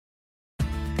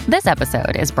This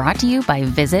episode is brought to you by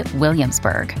Visit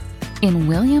Williamsburg. In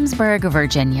Williamsburg,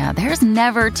 Virginia, there's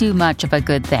never too much of a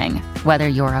good thing. Whether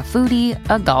you're a foodie,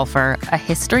 a golfer, a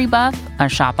history buff, a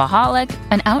shopaholic,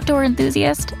 an outdoor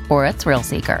enthusiast, or a thrill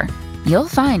seeker, you'll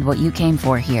find what you came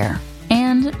for here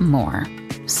and more.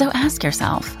 So ask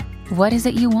yourself, what is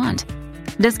it you want?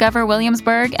 Discover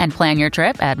Williamsburg and plan your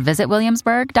trip at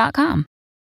visitwilliamsburg.com.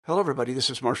 Hello, everybody.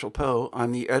 This is Marshall Poe.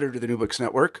 I'm the editor of the New Books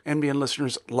Network. NBN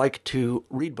listeners like to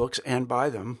read books and buy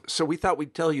them. So we thought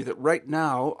we'd tell you that right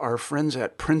now, our friends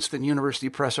at Princeton University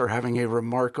Press are having a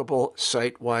remarkable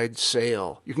site-wide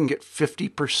sale. You can get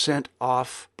 50%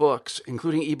 off books,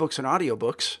 including ebooks and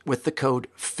audiobooks, with the code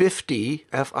 50,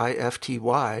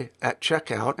 F-I-F-T-Y, at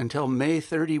checkout until May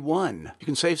 31. You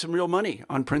can save some real money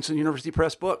on Princeton University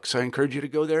Press books. I encourage you to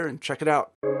go there and check it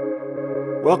out.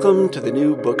 Welcome to the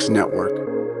New Books Network.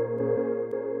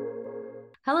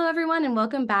 Hello, everyone, and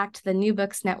welcome back to the New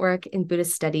Books Network in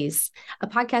Buddhist Studies, a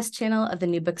podcast channel of the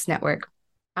New Books Network.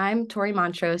 I'm Tori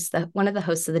Montrose, one of the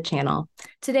hosts of the channel.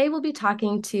 Today, we'll be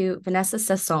talking to Vanessa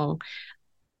Sasson,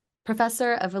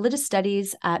 professor of religious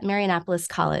studies at Marianapolis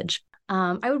College.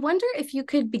 I would wonder if you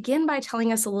could begin by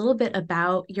telling us a little bit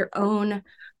about your own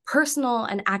personal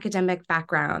and academic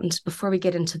background before we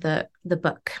get into the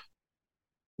book.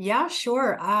 Yeah,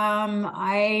 sure.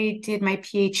 I did my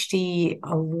PhD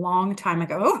a long time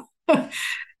ago,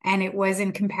 and it was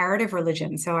in comparative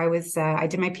religion. So I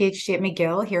did my PhD at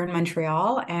McGill here in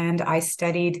Montreal, and I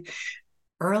studied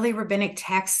early rabbinic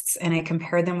texts, and I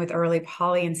compared them with early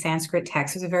Pali and Sanskrit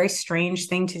texts. It was a very strange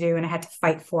thing to do, and I had to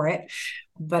fight for it.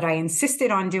 But I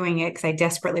insisted on doing it because I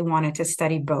desperately wanted to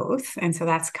study both. And so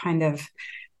that's kind of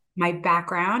my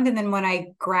background. And then when I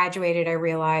graduated, I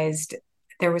realized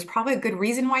there was probably a good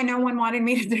reason why no one wanted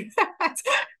me to do that,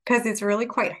 because it's really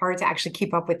quite hard to actually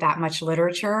keep up with that much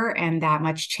literature and that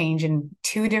much change in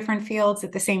two different fields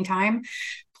at the same time,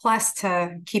 plus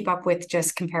to keep up with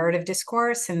just comparative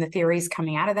discourse and the theories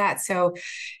coming out of that. So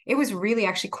it was really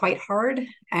actually quite hard.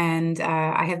 And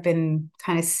I have been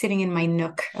kind of sitting in my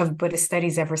nook of Buddhist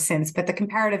studies ever since, but the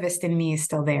comparativist in me is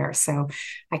still there. So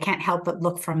I can't help but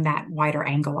look from that wider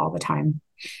angle all the time.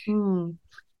 Mm.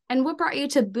 And what brought you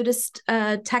to Buddhist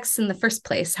texts in the first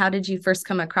place? How did you first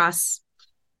come across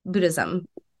Buddhism?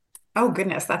 Oh,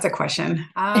 goodness, that's a question.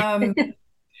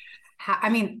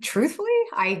 Truthfully,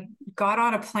 I got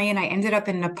on a plane. I ended up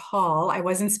in Nepal. I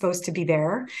wasn't supposed to be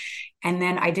there. And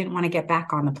then I didn't want to get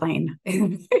back on the plane.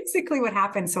 Basically what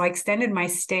happened. So I extended my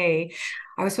stay.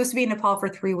 I was supposed to be in Nepal for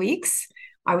 3 weeks.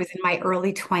 I was in my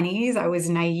early 20s. I was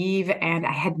naive and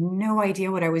I had no idea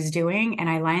what I was doing. And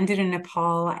I landed in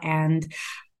Nepal and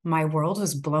my world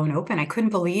was blown open. I couldn't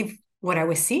believe what I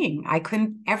was seeing.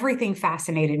 Everything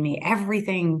fascinated me.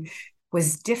 Everything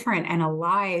was different and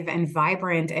alive and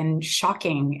vibrant and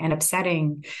shocking and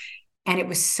upsetting. And it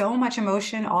was so much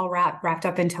emotion all wrapped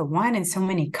up into one, and so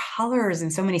many colors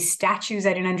and so many statues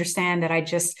I didn't understand that I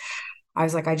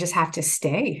was like, I just have to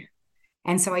stay.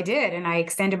 And so I did. And I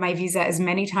extended my visa as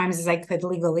many times as I could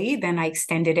legally. Then I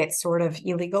extended it sort of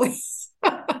illegally.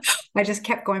 I just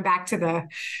kept going back to the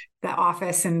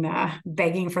office and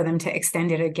begging for them to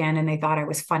extend it again. And they thought I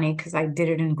was funny because I did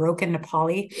it in broken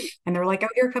Nepali. And they were like, oh,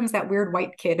 here comes that weird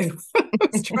white kid who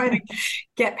was trying to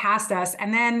get past us.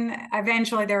 And then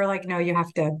eventually they were like, no, you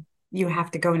have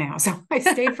to go now. So I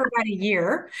stayed for about a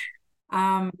year.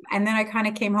 And then I kind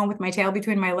of came home with my tail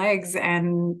between my legs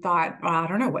and thought, well, I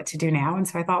don't know what to do now. And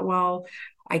so I thought, well,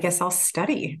 I guess I'll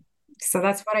study. So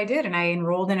that's what I did. And I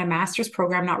enrolled in a master's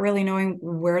program, not really knowing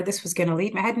where this was going to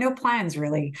lead me. I had no plans,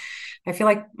 really. I feel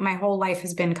like my whole life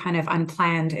has been kind of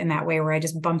unplanned in that way, where I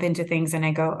just bump into things and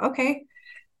I go, okay,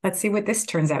 let's see what this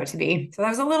turns out to be. So that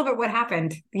was a little bit what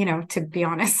happened, to be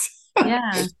honest.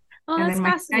 Yeah. Oh, and that's then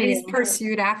my fascinating. studies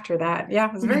pursued after that. Yeah,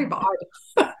 it was very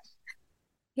odd.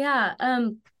 Yeah.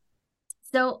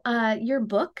 So your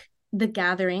book, The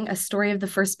Gathering, A Story of the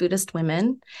First Buddhist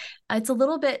Women, it's a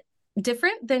little bit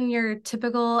different than your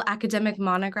typical academic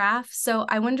monograph. So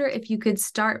I wonder if you could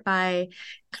start by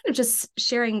kind of just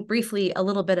sharing briefly a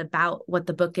little bit about what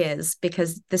the book is,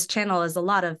 because this channel is a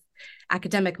lot of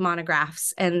academic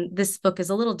monographs and this book is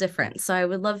a little different. So I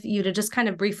would love you to just kind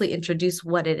of briefly introduce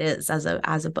what it is as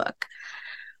a book.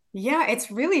 Yeah, it's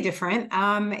really different.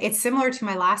 It's similar to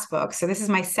my last book. So this is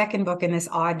my second book in this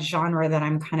odd genre that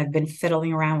I'm kind of been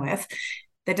fiddling around with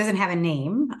that doesn't have a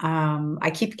name.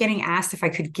 I keep getting asked if I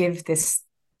could give this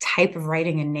type of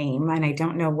writing a name, and I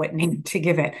don't know what name to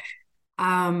give it.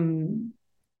 I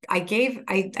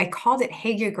called it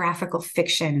hagiographical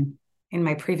fiction in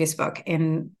my previous book,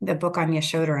 in the book on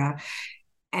Yashodhara.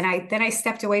 And then I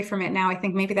stepped away from it. Now I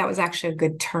think maybe that was actually a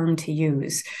good term to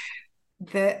use.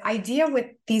 the idea with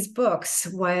these books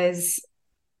was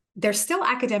they're still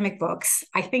academic books.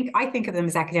 I think of them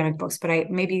as academic books,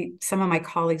 but maybe some of my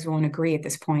colleagues won't agree at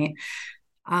this point.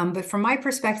 But from my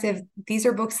perspective, these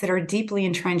are books that are deeply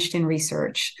entrenched in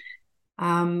research,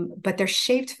 but they're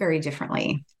shaped very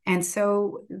differently. And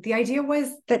so the idea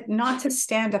was that not to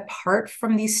stand apart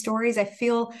from these stories. I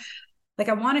feel like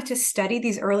I wanted to study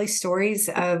these early stories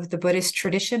of the Buddhist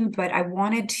tradition, but I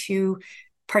wanted to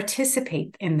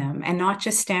participate in them and not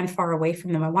just stand far away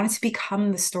from them. I wanted to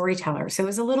become the storyteller. So it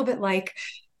was a little bit like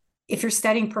if you're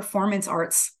studying performance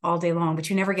arts all day long, but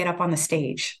you never get up on the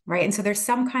stage, right? And so there's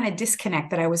some kind of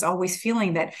disconnect that I was always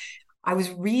feeling, that I was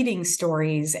reading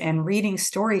stories and reading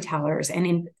storytellers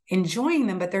and enjoying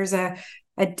them, but there's a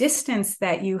distance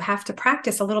that you have to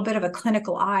practice, a little bit of a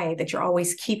clinical eye that you're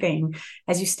always keeping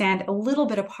as you stand a little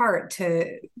bit apart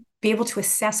to be able to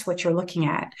assess what you're looking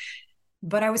at.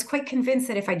 But I was quite convinced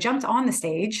that if I jumped on the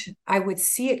stage, I would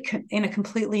see it in a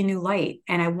completely new light.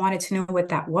 And I wanted to know what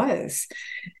that was.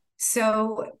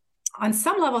 So on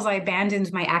some levels, I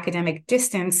abandoned my academic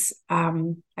distance.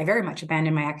 I very much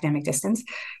abandoned my academic distance,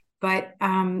 but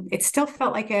it still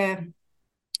felt like a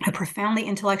profoundly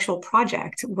intellectual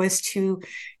project, was to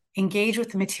engage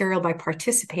with the material by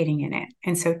participating in it.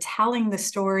 And so telling the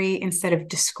story instead of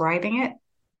describing it,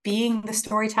 being the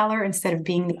storyteller instead of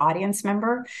being the audience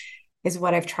member, is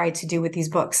what I've tried to do with these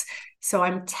books. So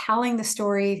I'm telling the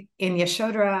story in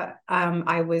Yashodhara.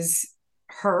 I was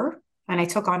her, and I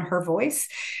took on her voice.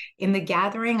 In The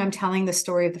Gathering, I'm telling the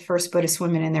story of the first Buddhist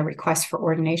women and their request for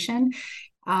ordination.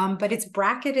 But it's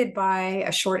bracketed by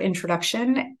a short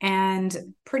introduction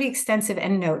and pretty extensive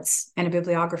endnotes and a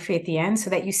bibliography at the end,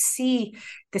 so that you see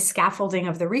the scaffolding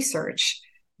of the research.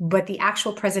 But the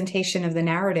actual presentation of the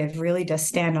narrative really does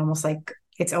stand almost like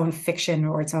its own fiction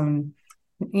or its own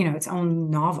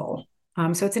novel.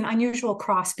 So it's an unusual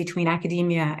cross between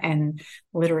academia and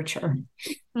literature.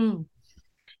 Mm.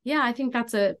 Yeah, I think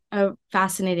that's a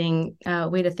fascinating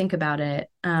way to think about it.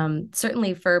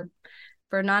 Certainly for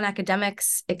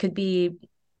non-academics, it could be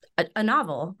a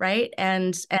novel, right?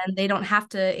 And they don't have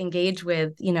to engage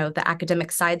with, the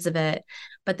academic sides of it.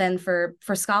 But then for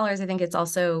scholars, I think it's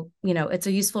also, it's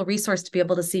a useful resource to be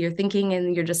able to see your thinking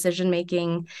and your decision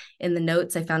making in the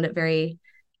notes. I found it very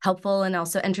helpful and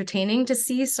also entertaining to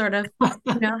see sort of,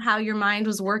 how your mind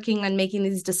was working on making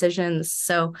these decisions.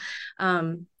 So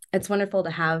it's wonderful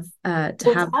to have.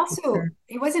 Also,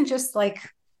 it wasn't just like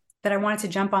that I wanted to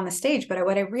jump on the stage, but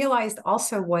what I realized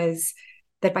also was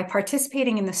that by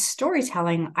participating in the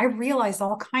storytelling, I realized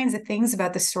all kinds of things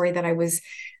about the story that I was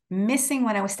missing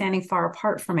when I was standing far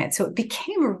apart from it. So it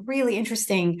became a really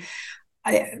interesting,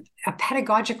 a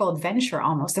pedagogical adventure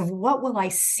almost, of what will I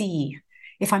see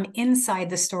if I'm inside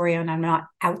the story and I'm not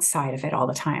outside of it all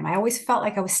the time. I always felt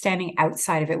like I was standing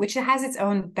outside of it, which has its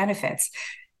own benefits.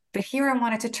 But here I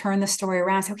wanted to turn the story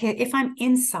around. So, okay, if I'm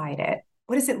inside it,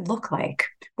 what does it look like?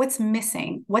 What's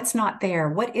missing? What's not there?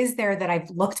 What is there that I've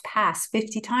looked past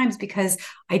 50 times because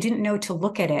I didn't know to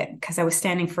look at it because I was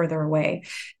standing further away?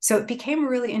 So it became a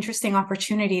really interesting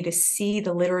opportunity to see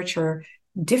the literature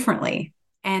differently.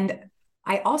 And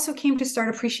I also came to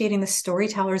start appreciating the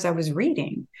storytellers I was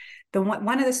reading.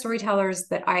 One of the storytellers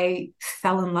that I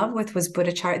fell in love with was was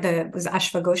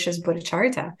Ashvaghosha's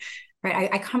Buddhacharita,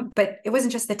 right? But it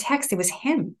wasn't just the text; it was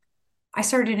him. I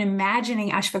started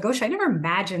imagining Ashvaghosha. I never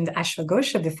imagined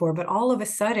Ashvaghosha before, but all of a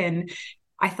sudden,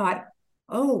 I thought,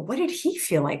 "Oh, what did he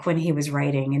feel like when he was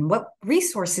writing? And what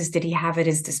resources did he have at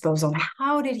his disposal? And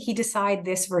how did he decide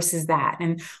this versus that?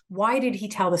 And why did he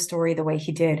tell the story the way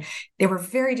he did?" They were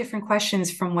very different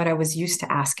questions from what I was used to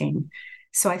asking.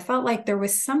 So I felt like there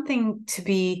was something to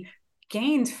be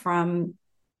gained from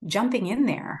jumping in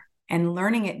there and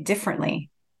learning it differently,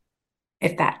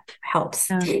 if that helps.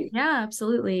 Yeah,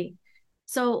 absolutely.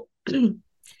 So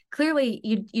clearly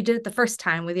you did it the first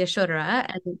time with Yashodhara,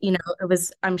 and it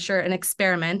was, I'm sure, an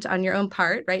experiment on your own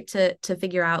part, right, to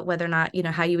figure out whether or not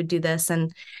how you would do this,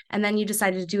 and then you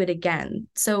decided to do it again.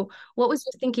 So what was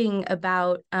your thinking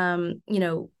about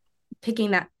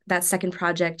picking that second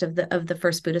project of the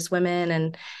first Buddhist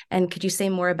women, and could you say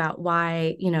more about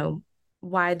why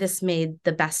this made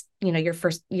the best,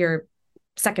 your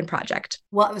second project?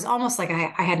 Well, it was almost like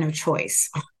I had no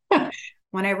choice.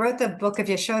 When I wrote the book of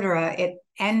Yashodhara, it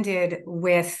ended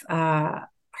with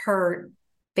her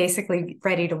basically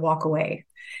ready to walk away.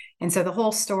 And so the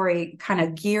whole story kind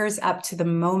of gears up to the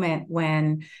moment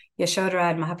when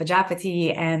Yashodhara and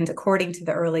Mahapajapati, and according to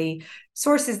the early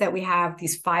sources that we have,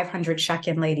 these 500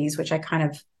 Shakyan ladies, which I kind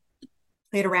of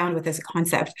played around with as a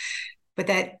concept, but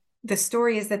that the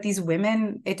story is that these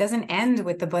women, it doesn't end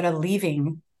with the Buddha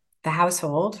leaving the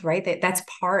household, right? That's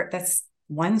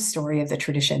one story of the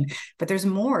tradition, but there's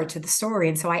more to the story.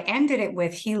 And so I ended it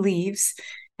with he leaves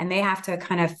and they have to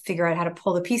kind of figure out how to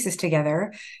pull the pieces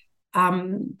together.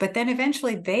 But then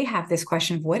eventually they have this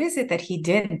question of what is it that he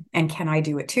did and can I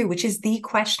do it too? Which is the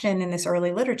question in this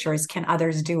early literature is, can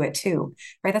others do it too?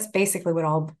 Right? That's basically what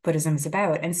all Buddhism is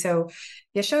about. And so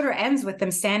Yashoda ends with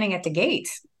them standing at the gate,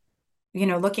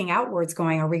 looking outwards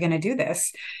going, are we going to do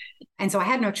this? And so I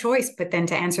had no choice but then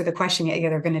to answer the question, yeah,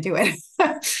 they're going to do it.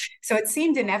 So it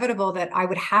seemed inevitable that I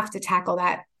would have to tackle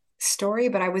that story,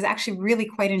 but I was actually really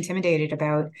quite intimidated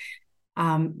about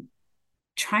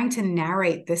trying to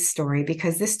narrate this story,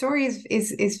 because this story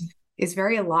is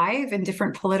very alive in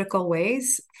different political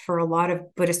ways for a lot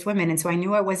of Buddhist women. And so I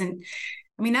knew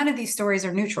none of these stories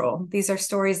are neutral. These are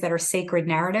stories that are sacred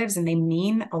narratives, and they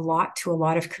mean a lot to a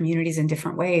lot of communities in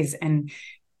different ways. And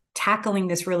tackling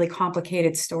this really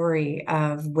complicated story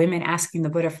of women asking the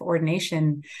Buddha for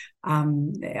ordination,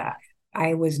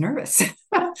 I was nervous.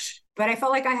 But I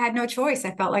felt like I had no choice.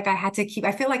 I felt like I had to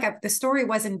the story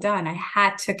wasn't done. I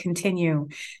had to continue.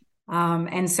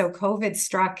 And so COVID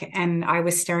struck and I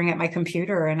was staring at my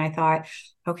computer and I thought,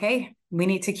 okay, we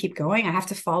need to keep going. I have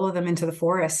to follow them into the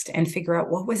forest and figure out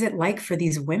what was it like for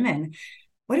these women?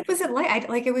 What was it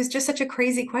like? It was just such a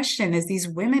crazy question as these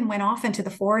women went off into the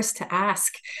forest to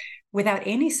ask without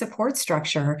any support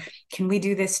structure, can we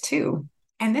do this too?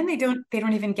 And then they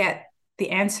don't even get the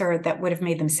answer that would have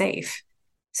made them safe.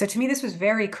 So to me, this was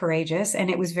very courageous and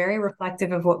it was very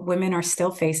reflective of what women are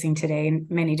still facing today in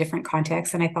many different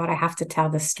contexts. And I thought I have to tell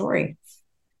this story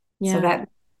so that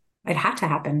it had to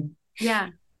happen. Yeah.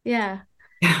 Yeah.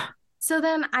 Yeah. So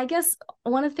then I guess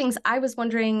one of the things I was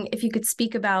wondering if you could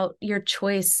speak about your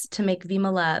choice to make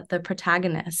Vimala the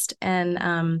protagonist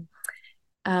and,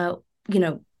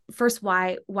 first,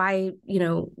 why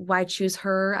choose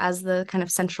her as the kind of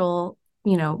central,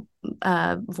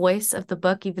 voice of the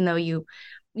book, even though you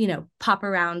pop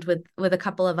around with a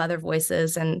couple of other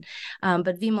voices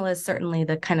but Vimala is certainly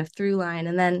the kind of through line.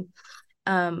 And then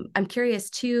I'm curious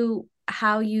too,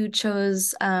 how you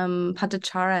chose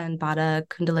Patachara and Bada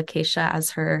Kundalakesha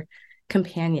as her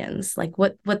companions. Like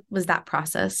what was that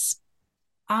process?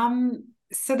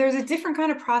 So there's a different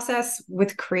kind of process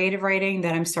with creative writing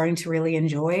that I'm starting to really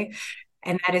enjoy.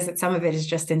 And that is that some of it is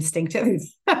just instinctive,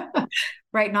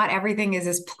 right? Not everything is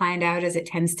as planned out as it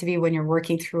tends to be when you're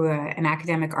working through an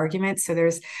academic argument. So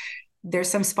there's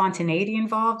some spontaneity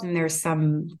involved and there's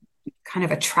some kind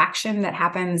of attraction that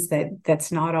happens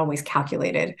that's not always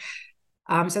calculated.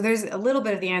 So there's a little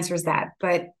bit of the answer is that,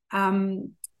 but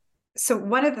so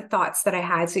one of the thoughts that I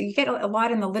had, so you get a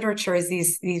lot in the literature is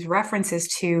these references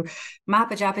to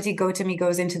Mahapajapati Gautami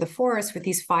goes into the forest with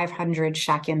these 500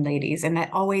 Shakyan ladies. And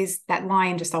that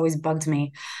line just always bugged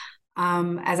me.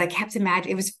 As I kept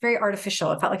imagining, it was very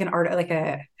artificial. It felt like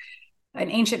an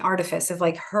ancient artifice of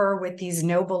like her with these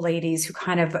noble ladies who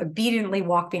kind of obediently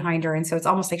walk behind her. And so it's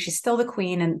almost like she's still the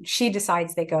queen and she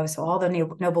decides they go. So all the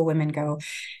noble women go.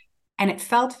 And it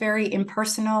felt very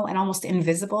impersonal and almost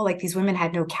invisible. Like these women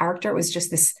had no character. It was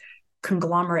just this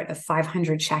conglomerate of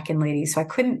 500 Shakyan ladies. So I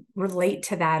couldn't relate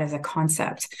to that as a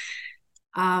concept.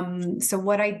 So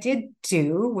what I did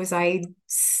do was I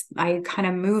kind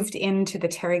of moved into the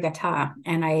Therigatha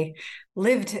and I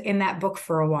lived in that book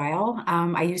for a while.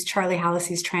 I used Charlie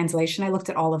Hallisey's translation. I looked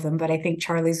at all of them, but I think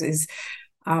Charlie's is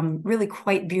really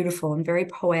quite beautiful and very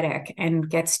poetic and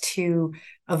gets to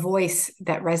a voice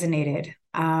that resonated.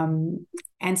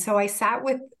 And so I sat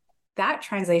with that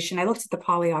translation. I looked at the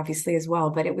Pali obviously as well,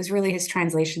 but it was really his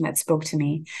translation that spoke to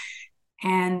me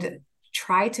and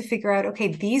tried to figure out,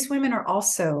 okay, these women are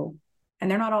also,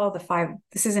 and they're not all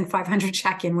this isn't 500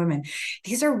 Shakyan women.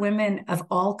 These are women of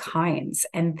all kinds.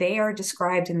 And they are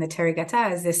described in the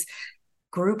Therigatha as this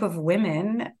group of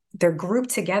women. They're grouped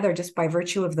together just by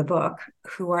virtue of the book,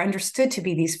 who are understood to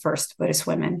be these first Buddhist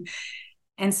women.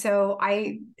 And so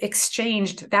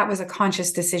that was a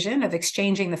conscious decision of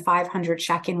exchanging the 500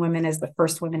 Shakyan women as the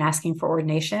first women asking for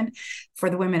ordination for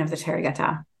the women of the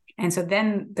Therigatha. And so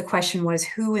then the question was,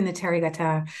 who in the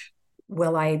Therigatha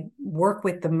will I work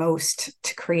with the most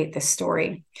to create this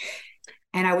story?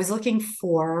 And I was looking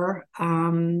for,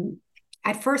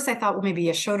 at first I thought, well, maybe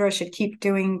Yashoda should keep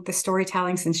doing the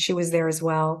storytelling since she was there as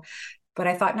well. But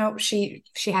I thought, no, she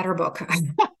had her book.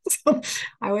 So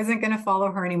I wasn't going to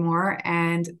follow her anymore.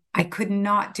 And I could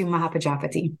not do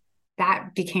Mahapajapati.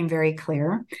 That became very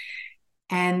clear.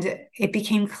 And it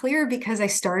became clear because I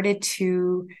started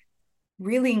to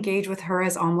really engage with her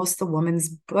as almost the woman's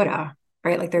Buddha.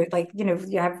 right? Like they're like,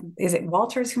 you have, is it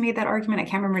Walters who made that argument? I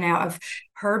can't remember now, of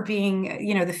her being,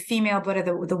 the female Buddha,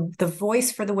 the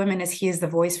voice for the women as he is the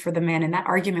voice for the men. And that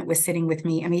argument was sitting with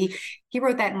me. I mean, he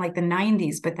wrote that in like the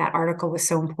 90s, but that article was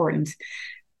so important.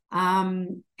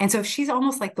 And so if she's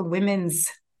almost like the women's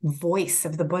voice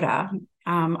of the Buddha,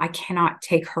 I cannot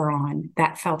take her on.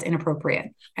 That felt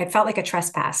inappropriate. It felt like a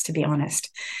trespass, to be honest.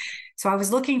 So I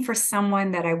was looking for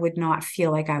someone that I would not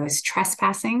feel like I was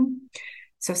trespassing.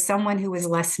 So someone who was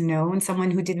less known,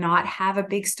 someone who did not have a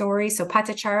big story. So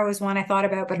Patachara was one I thought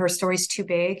about, but her story's too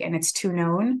big and it's too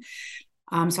known.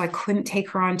 So I couldn't take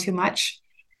her on too much.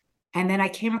 And then I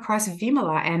came across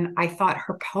Vimala, and I thought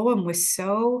her poem was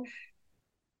so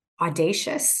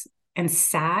audacious and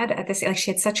sad at this. Like,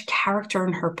 she had such character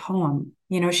in her poem.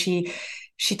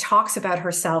 She talks about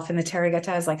herself in the Therigatha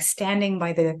as like standing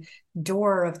by the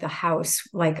door of the house,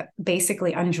 like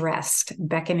basically undressed,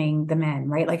 beckoning the men,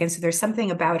 right? Like, and so there's something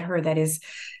about her that is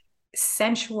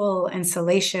sensual and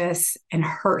salacious and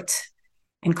hurt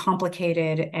and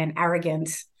complicated and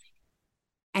arrogant.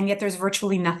 And yet there's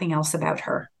virtually nothing else about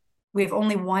her. We have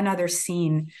only one other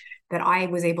scene that I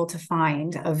was able to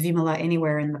find of Vimala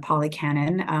anywhere in the Pali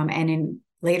Canon, and in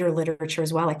later literature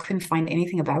as well. I couldn't find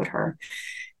anything about her.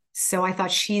 So I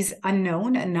thought, she's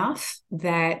unknown enough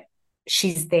that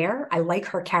she's there. I like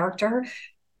her character.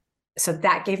 So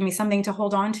that gave me something to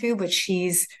hold on to, but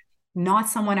she's not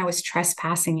someone I was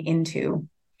trespassing into.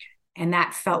 And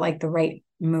that felt like the right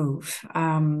move,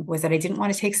 was that I didn't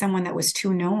want to take someone that was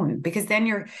too known, because then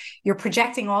you're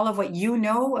projecting all of what you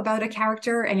know about a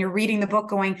character, and you're reading the book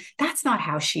going, that's not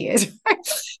how she is.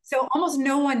 So almost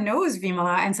no one knows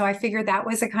Vimala. And so I figured that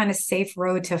was a kind of safe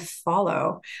road to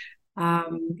follow.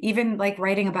 Even like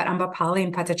writing about Ambapali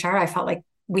and Patachara, I felt like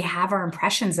we have our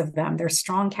impressions of them. They're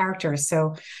strong characters.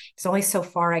 So there's only so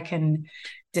far I can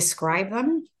describe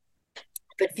them.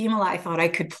 But Vimala, I thought I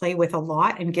could play with a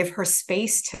lot and give her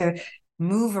space to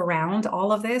move around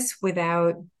all of this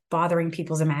without bothering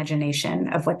people's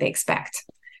imagination of what they expect.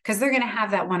 Because they're going to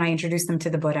have that when I introduce them to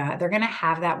the Buddha. They're going to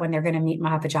have that when they're going to meet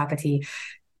Mahapajapati.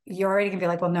 You're already going to be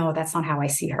like, well, no, that's not how I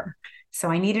see her. So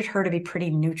I needed her to be pretty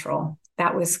neutral.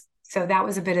 That was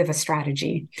a bit of a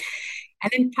strategy.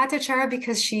 And then Patachara,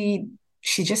 because she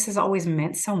just has always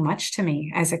meant so much to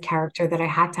me as a character, that I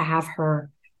had to have her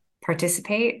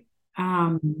participate,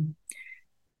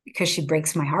 because she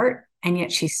breaks my heart, and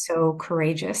yet she's so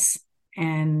courageous,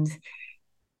 and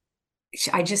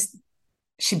she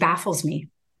baffles me.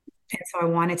 And so I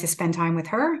wanted to spend time with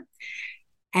her.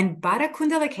 And Bara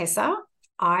Kundalakesa,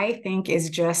 I think, is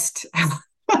just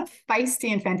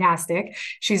feisty and fantastic.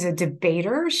 She's a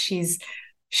debater. She's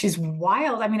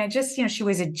wild. I mean, she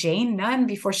was a Jain nun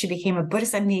before she became a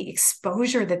Buddhist, and the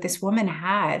exposure that this woman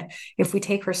had, if we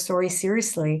take her story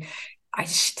seriously,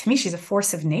 to me, she's a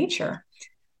force of nature.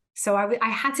 So I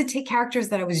had to take characters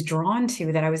that I was drawn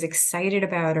to, that I was excited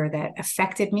about, or that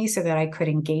affected me, so that I could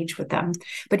engage with them.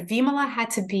 But Vimala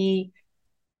had to be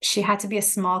a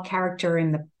small character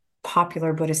in the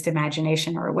popular Buddhist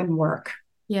imagination, or it wouldn't work.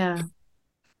 Yeah.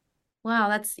 Wow,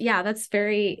 that's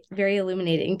very, very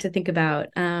illuminating to think about,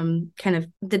 kind of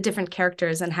the different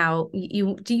characters, and how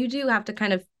you do have to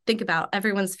kind of think about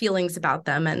everyone's feelings about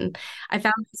them. And I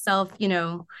found myself,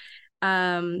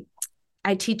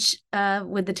 I teach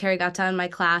with the Therigatha in my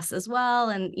class as well.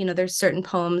 And, there's certain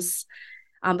poems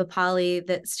on Bapali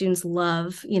that students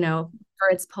love, for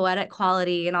its poetic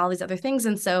quality and all these other things.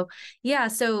 And so,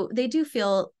 so they do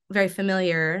feel very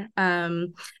familiar. But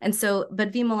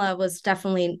Vimala was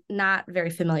definitely not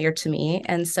very familiar to me.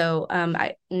 And so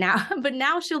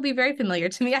now she'll be very familiar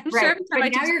to me. I'm right. sure every time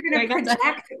but now you're going to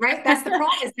project, right? That's the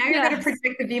problem, is now you're going to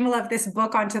project the Vimala of this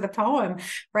book onto the poem,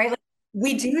 right? Like,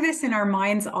 we do this in our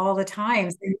minds all the time.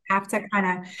 So you have to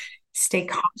kind of stay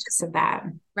conscious of that.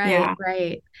 Right, yeah.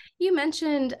 Right. You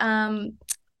mentioned,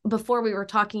 before we were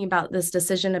talking about this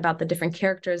decision about the different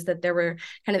characters, that there were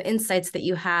kind of insights that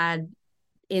you had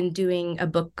in doing a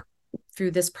book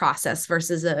through this process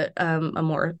versus a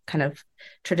more kind of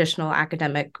traditional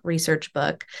academic research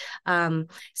book.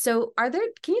 So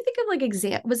can you think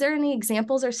of was there any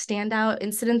examples or standout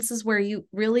incidences where you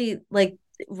really, like,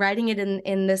 writing it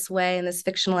in this way, in this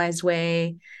fictionalized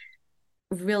way,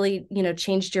 really,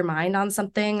 changed your mind on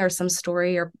something, or some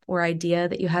story or idea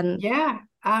that you hadn't? Yeah.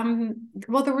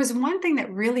 Well, there was one thing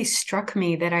that really struck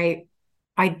me that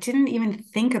I didn't even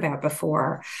think about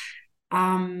before.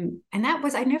 And that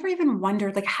was, I never even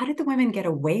wondered, like, how did the women get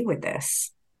away with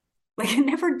this? Like,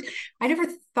 I never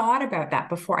thought about that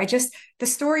before. The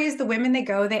story is, the women, they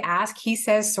go, they ask, he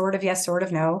says sort of yes, sort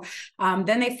of no.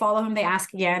 Then they follow him, they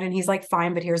ask again, and he's like,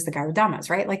 fine, but here's the Gaudamas,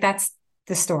 right? Like, that's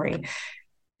the story.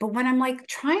 But when I'm like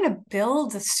trying to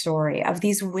build a story of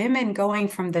these women going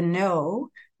from the no,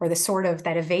 or the sort of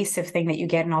that evasive thing that you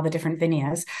get in all the different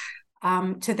vinyas,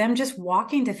 to them just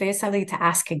walking to Vesali to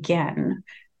ask again,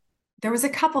 there was a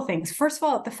couple things. First of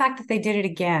all, the fact that they did it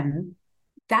again,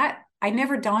 that I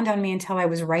never dawned on me until I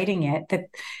was writing it, that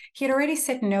he had already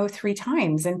said no 3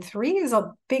 times, and 3 is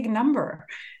a big number.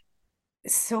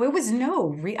 So it was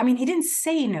no. I mean, he didn't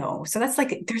say no. So that's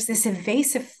like, there's this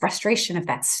evasive frustration of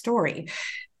that story,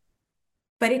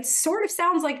 but it sort of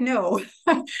sounds like no.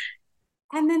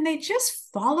 And then they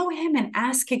just follow him and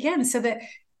ask again, so that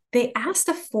they asked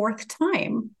a 4th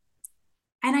time.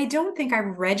 And I don't think I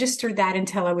registered that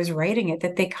until I was writing it,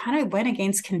 that they kind of went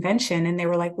against convention, and they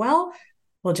were like, well,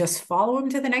 we'll just follow him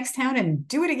to the next town and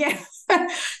do it again.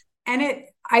 And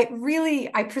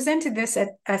I presented this at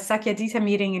a Sakyadhita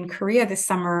meeting in Korea this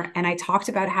summer, and I talked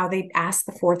about how they asked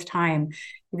the 4th time,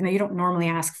 even though you don't normally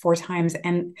ask 4 times.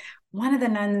 And one of the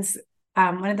nuns,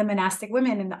 one of the monastic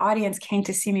women in the audience, came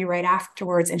to see me right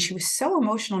afterwards, and she was so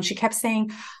emotional, and she kept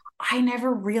saying, I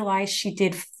never realized she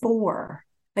did 4.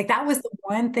 Like, that was the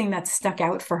one thing that stuck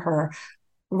out for her,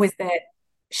 was that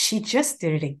she just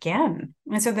did it again.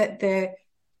 And so that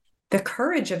the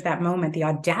courage of that moment, the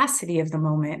audacity of the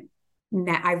moment,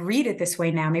 now I read it this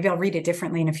way now, maybe I'll read it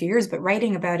differently in a few years, but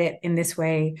writing about it in this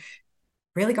way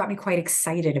really got me quite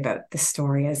excited about the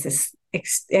story as this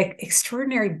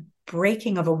extraordinary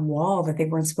breaking of a wall that they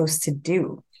weren't supposed to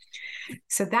do.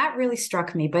 So that really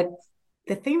struck me. But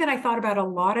the thing that I thought about a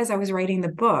lot as I was writing the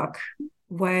book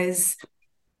was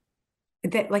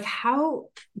that, like, how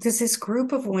does this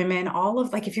group of women, all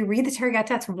of, like, if you read the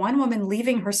Therigatha, it's one woman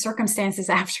leaving her circumstances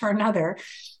after another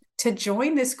to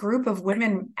join this group of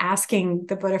women asking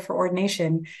the Buddha for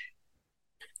ordination.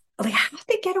 Like, how did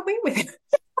they get away with it?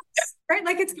 Right?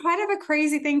 Like, it's kind of a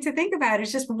crazy thing to think about.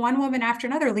 It's just one woman after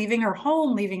another leaving her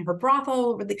home, leaving her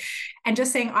brothel, and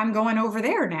just saying, I'm going over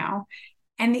there now.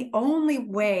 And the only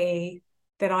way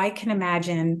that I can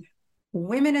imagine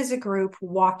women as a group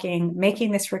walking,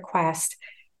 making this request,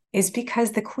 is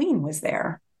because the queen was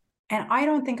there. And I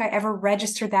don't think I ever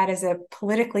registered that as a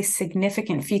politically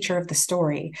significant feature of the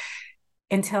story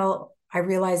until I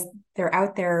realized they're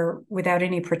out there without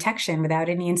any protection, without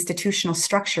any institutional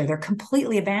structure. They're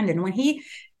completely abandoned. When he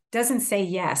doesn't say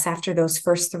yes after those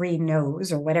first 3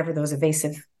 no's, or whatever those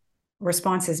evasive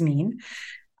responses mean,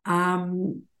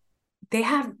 they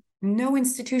have no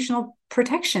institutional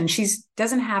protection. She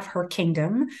doesn't have her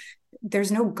kingdom.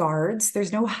 There's no guards.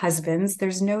 There's no husbands.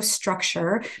 There's no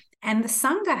structure. And the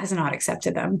Sangha has not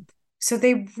accepted them. So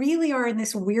they really are in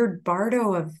this weird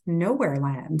bardo of nowhere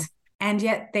land. And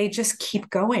yet they just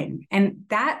keep going. And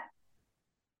that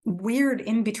weird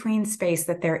in-between space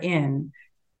that they're in,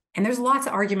 and there's lots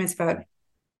of arguments about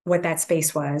what that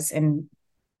space was.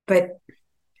 But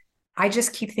I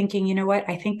just keep thinking, you know what?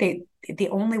 I think the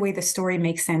only way the story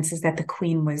makes sense is that the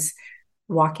queen was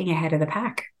walking ahead of the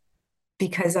pack,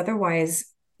 because otherwise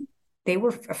they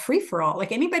were a free-for-all.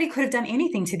 Like, anybody could have done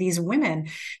anything to these women.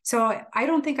 So I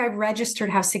don't think I've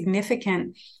registered how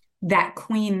significant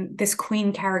this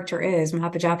queen character is,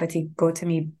 Mahapajapati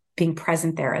Gautami, being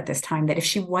present there at this time, that if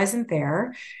she wasn't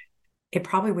there, it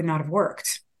probably would not have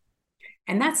worked.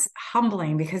 And that's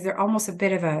humbling, because there's almost a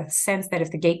bit of a sense that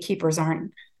if the gatekeepers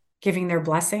aren't giving their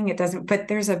blessing, it doesn't, but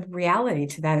there's a reality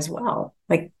to that as well.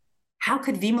 Like, how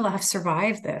could Vimala have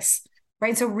survived this?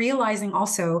 Right. So realizing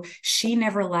also she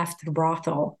never left the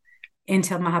brothel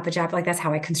until Mahapajapati, like, that's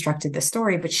how I constructed the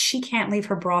story, but she can't leave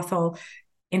her brothel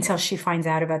until she finds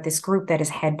out about this group that is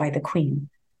headed by the queen.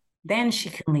 Then she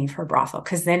can leave her brothel,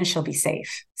 because then she'll be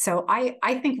safe. So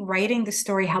I think writing the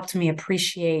story helped me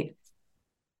appreciate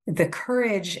the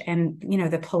courage and,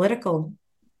 the political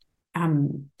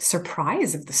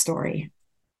surprise of the story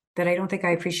that I don't think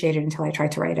I appreciated until I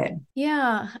tried to write it.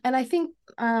 Yeah. And I think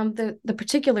the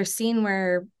particular scene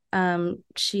where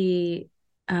she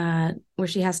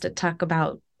has to talk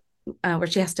about, where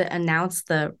she has to announce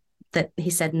that he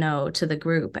said no to the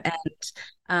group,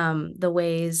 and the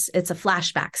ways, it's a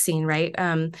flashback scene, right?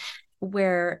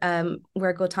 Where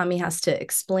Gautami has to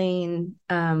explain,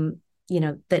 that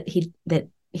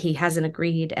he hasn't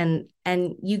agreed,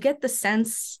 and you get the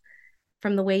sense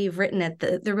from the way you've written it,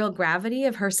 the real gravity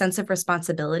of her sense of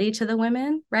responsibility to the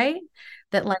women, right?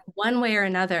 That, like, one way or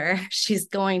another, she's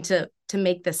going to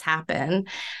make this happen.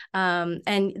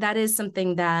 And that is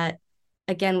something that,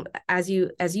 again, as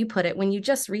you put it, when you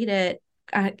just read it,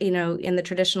 in the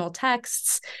traditional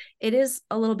texts, it is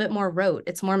a little bit more rote.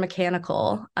 It's more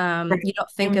mechanical. Right. You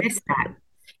don't think of that.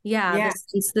 Yeah.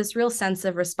 This real sense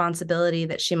of responsibility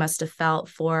that she must have felt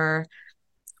for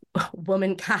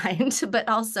womankind, but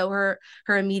also her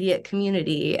immediate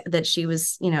community that she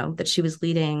was, that she was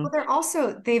leading. Well, they're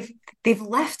also they've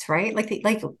left, right? Like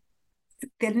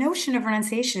the notion of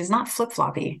renunciation is not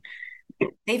flip-floppy.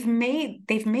 They've made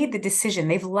the decision.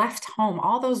 They've left home.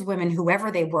 All those women,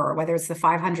 whoever they were, whether it's the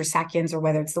 500 Sakyans or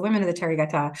whether it's the women of the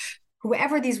Therigatha,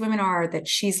 whoever these women are that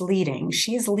she's leading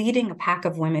a pack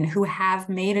of women who have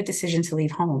made a decision to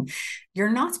leave home.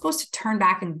 You're not supposed to turn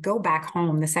back and go back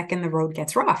home the second the road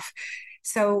gets rough.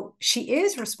 So she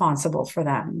is responsible for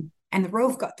them. And the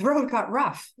road got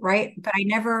rough, right? But I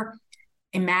never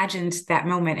imagined that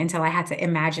moment until I had to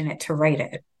imagine it to write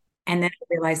it. And then I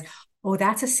realized, oh,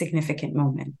 that's a significant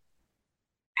moment.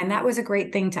 And that was a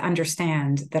great thing to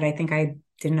understand that I think I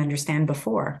didn't understand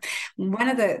before. One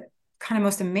of the kind of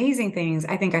most amazing things,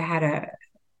 I think I had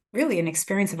an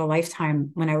experience of a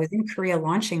lifetime when I was in Korea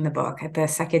launching the book at the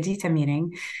Sakyadita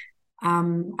meeting.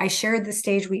 I shared the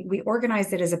stage. We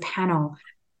organized it as a panel.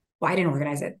 Well, I didn't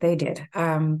organize it. They did.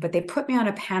 But they put me on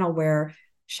a panel where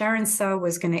Sharon So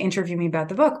was going to interview me about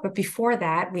the book. But before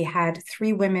that, we had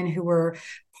 3 women who were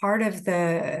part of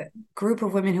the group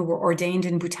of women who were ordained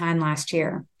in Bhutan last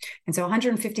year. And so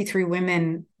 153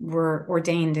 women were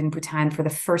ordained in Bhutan for the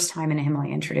first time in a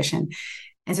Himalayan tradition.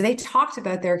 And so they talked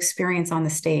about their experience on the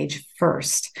stage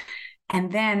first.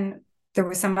 And then there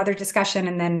was some other discussion,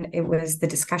 and then it was the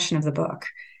discussion of the book.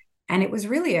 And it was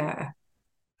really a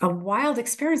wild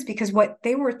experience because what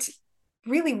they were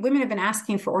really, women have been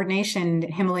asking for ordination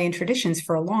in Himalayan traditions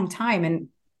for a long time, and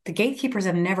the gatekeepers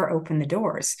have never opened the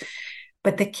doors.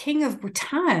 But the king of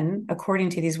Bhutan, according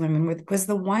to these women, was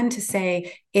the one to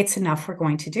say, it's enough, we're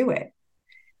going to do it.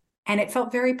 And it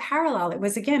felt very parallel. It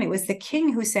was the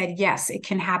king who said, yes, it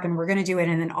can happen, we're going to do it.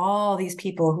 And then all these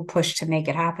people who pushed to make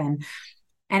it happen.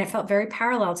 And it felt very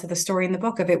parallel to the story in the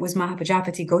book of it was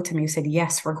Mahapajapati Gotami who said,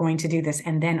 yes, we're going to do this.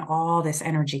 And then all this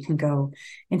energy can go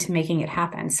into making it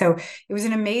happen. So it was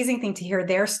an amazing thing to hear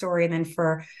their story. And then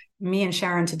for me and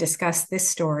Sharon to discuss this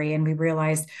story. And we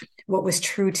realized what was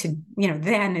true to,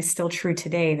 then is still true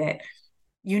today, that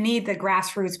you need the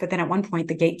grassroots, but then at one point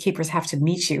the gatekeepers have to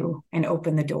meet you and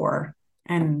open the door.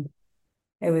 And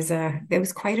it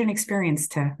was quite an experience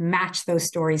to match those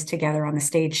stories together on the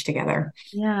stage together.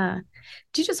 Yeah.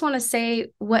 Do you just want to say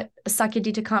what a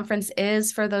Sakyadita conference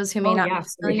is for those who may not be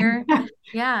familiar?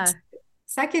 Yeah.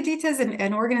 Sakyadita is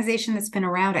an organization that's been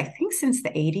around, I think, since the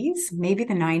 80s, maybe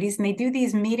the 90s. And they do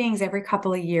these meetings every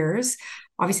couple of years.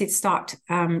 Obviously, it stopped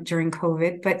during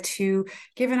COVID, but to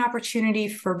give an opportunity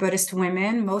for Buddhist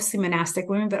women, mostly monastic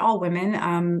women, but all women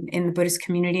in the Buddhist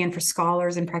community, and for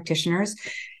scholars and practitioners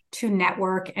to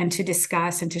network and to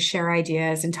discuss and to share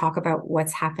ideas and talk about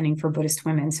what's happening for Buddhist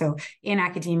women. So in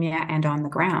academia and on the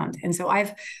ground. And so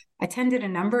I've attended a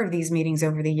number of these meetings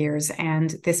over the years.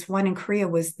 And this one in Korea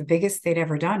was the biggest they'd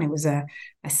ever done. It was a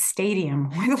stadium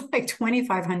with like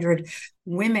 2,500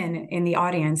 women in the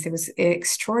audience. It was an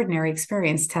extraordinary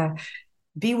experience to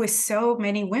be with so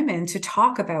many women, to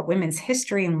talk about women's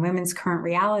history and women's current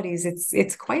realities.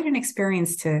 It's quite an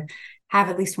experience to have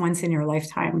at least once in your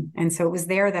lifetime. And so it was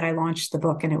there that I launched the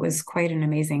book, and it was quite an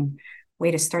amazing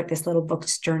way to start this little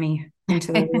book's journey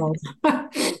into the world.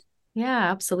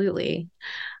 Yeah, absolutely.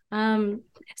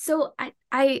 So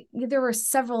there were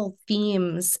several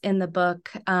themes in the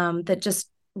book that just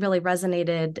really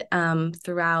resonated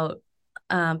throughout,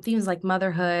 themes like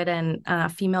motherhood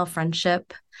and female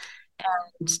friendship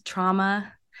and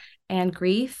trauma and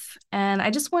grief. And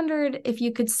I just wondered if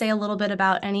you could say a little bit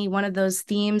about any one of those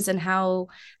themes and how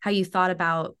you thought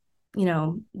about,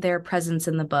 their presence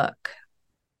in the book.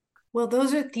 Well,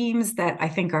 those are themes that I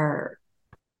think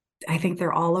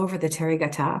they're all over the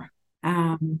Therigatha.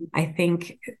 I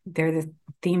think they're the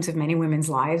themes of many women's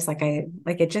lives.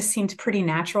 It just seemed pretty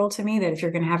natural to me that if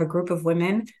you're going to have a group of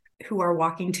women who are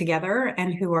walking together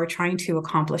and who are trying to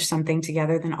accomplish something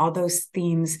together, then all those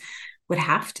themes would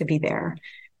have to be there.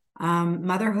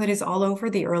 Motherhood is all over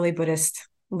the early Buddhist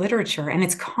literature, and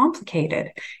it's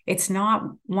complicated. It's not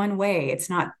one way. It's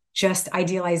not just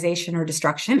idealization or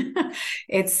destruction.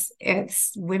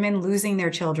 It's women losing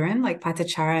their children like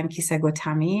Patachara and Kisa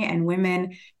Gotami, and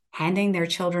women handing their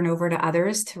children over to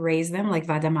others to raise them like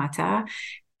Vadamata,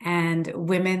 and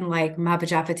women like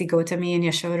Mahapajapati Gotami and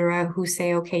Yashodhara who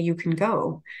say, okay, you can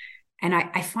go. And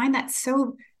I find that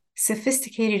so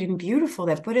sophisticated and beautiful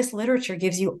that Buddhist literature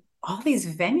gives you all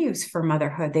these venues for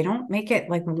motherhood. They don't make it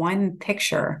like one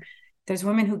picture. There's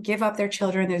women who give up their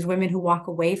children. There's women who walk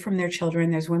away from their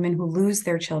children. There's women who lose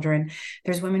their children.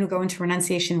 There's women who go into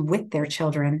renunciation with their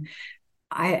children.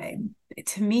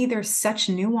 To me, there's such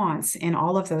nuance in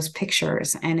all of those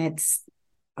pictures. And it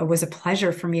was a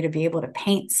pleasure for me to be able to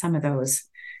paint some of those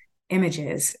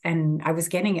images, and I was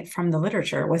getting it from the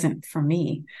literature. It wasn't from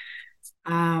me.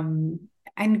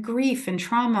 And grief and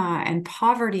trauma and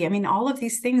poverty. I mean, all of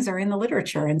these things are in the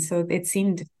literature. And so it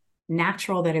seemed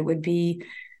natural that it would be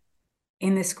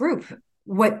in this group.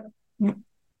 What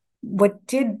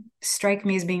did strike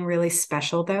me as being really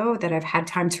special, though, that I've had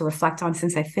time to reflect on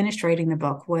since I finished writing the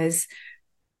book, was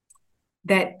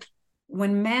that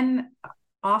when men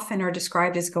often are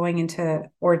described as going into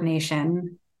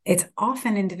ordination, it's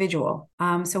often individual.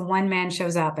 So one man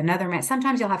shows up, another man.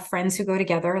 Sometimes you'll have friends who go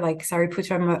together, like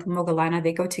Sariputra Moggallana,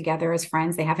 they go together as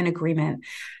friends. They have an agreement.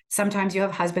 Sometimes you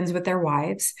have husbands with their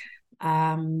wives.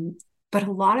 But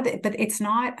a lot of it, but it's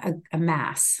not a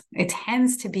mass. It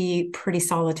tends to be pretty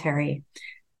solitary.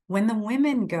 When the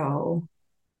women go,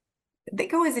 they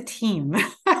go as a team.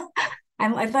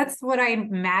 And that's what I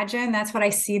imagine. That's what I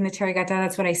see in the Therigatha.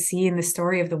 That's what I see in the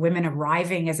story of the women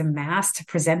arriving as a mass to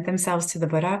present themselves to the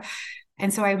Buddha.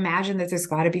 And so I imagine that there's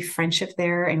got to be friendship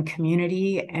there and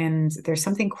community. And there's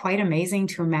something quite amazing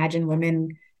to imagine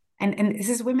women. And this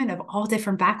is women of all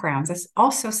different backgrounds. That's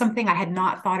also something I had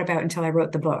not thought about until I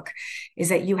wrote the book, is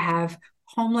that you have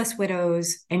homeless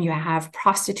widows and you have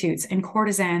prostitutes and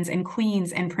courtesans and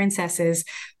queens and princesses,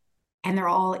 and they're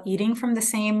all eating from the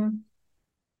same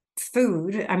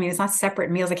food. I mean, it's not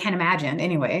separate meals. I can't imagine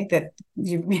anyway that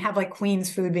you have like queen's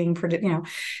food being produced,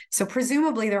 so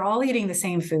presumably they're all eating the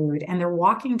same food and they're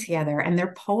walking together, and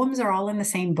their poems are all in the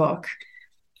same book,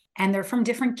 and they're from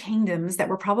different kingdoms that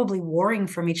were probably warring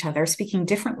from each other, speaking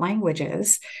different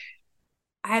languages,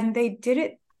 and they did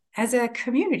it as a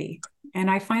community. And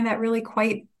I find that really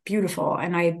quite beautiful,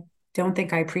 and I don't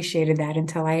think I appreciated that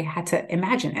until I had to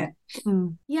imagine it.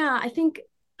 Yeah, I think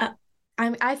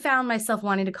I found myself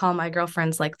wanting to call my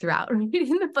girlfriends like throughout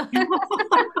reading the book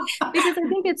because I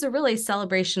think it's a really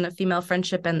celebration of female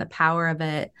friendship and the power of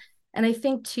it. And I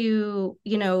think too,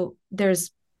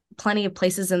 there's plenty of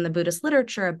places in the Buddhist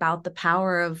literature about the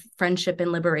power of friendship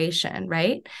and liberation,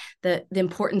 right? The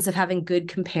importance of having good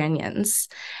companions.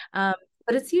 But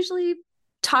it's usually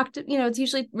it's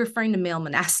usually referring to male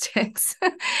monastics,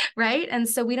 right? And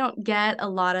so we don't get a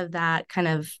lot of that kind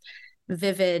of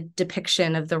vivid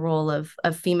depiction of the role of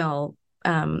female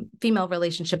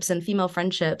relationships and female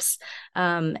friendships.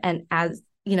 And as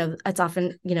it's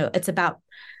often, it's about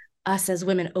us as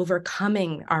women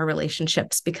overcoming our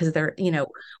relationships because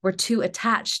we're too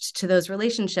attached to those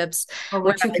relationships, or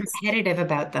we're too competitive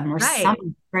about them, or right.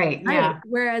 something. Right. Yeah.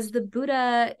 Whereas the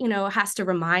Buddha, has to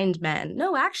remind men,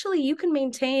 no, actually you can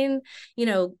maintain,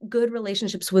 good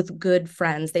relationships with good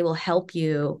friends. They will help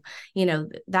you,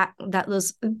 that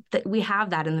we have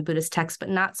that in the Buddhist text, but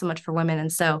not so much for women.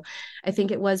 And so I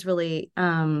think it was really,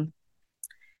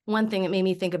 one thing it made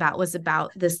me think about was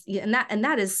about this, and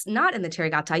that is not in the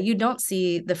Therigatha. You don't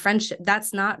see the friendship.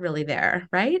 That's not really there,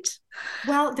 right?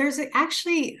 Well, there's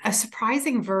actually a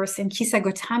surprising verse in Kisa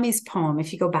Gotami's poem.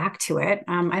 If you go back to it,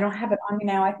 I don't have it on me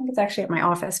now. I think it's actually at my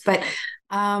office. But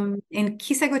in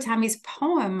Kisa Gotami's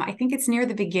poem, I think it's near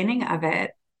the beginning of it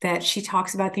that she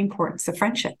talks about the importance of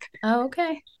friendship. Oh,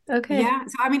 okay. Yeah.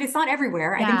 So, I mean, it's not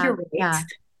everywhere. Yeah. I think you're right. Yeah.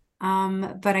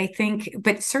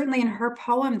 But certainly in her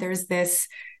poem, there's this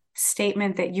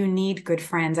statement that you need good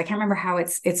friends. I can't remember how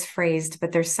it's phrased,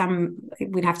 but there's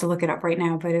we'd have to look it up right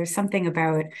now, but there's something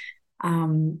about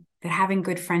that having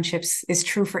good friendships is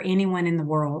true for anyone in the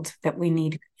world, that we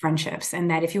need friendships, and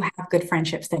that if you have good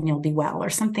friendships, then you'll be well, or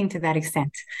something to that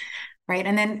extent. Right.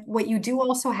 And then what you do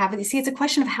also have, you see, it's a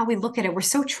question of how we look at it. We're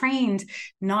so trained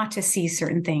not to see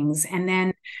certain things. And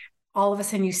then all of a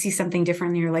sudden you see something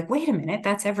different and you're like, wait a minute,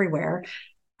 that's everywhere.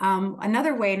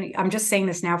 Another way, and I'm just saying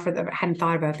this now I hadn't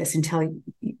thought about this until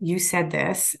you said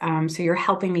this. So you're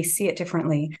helping me see it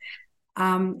differently.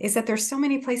 Is that there's so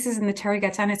many places in the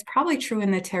Therigatha, and it's probably true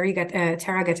in the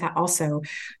Therigatha also,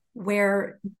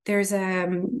 where there's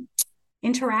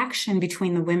interaction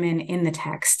between the women in the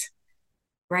text,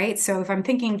 right? So if I'm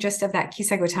thinking just of that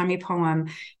Kisa Gotami poem,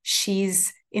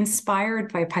 she's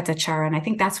inspired by Patachara, and I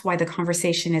think that's why the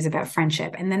conversation is about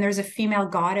friendship. And then there's a female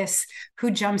goddess who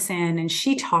jumps in and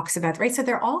she talks about, right? So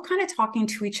they're all kind of talking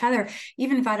to each other.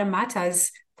 Even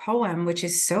Vadamata's poem, which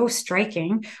is so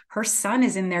striking, her son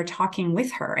is in there talking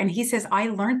with her, and he says, I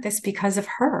learned this because of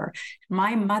her.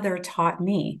 My mother taught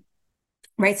me.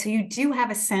 Right. So you do have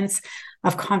a sense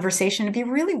of conversation. It'd be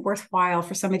really worthwhile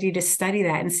for somebody to study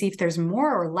that and see if there's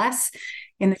more or less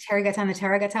in the Therigatha and the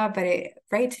Therigatha.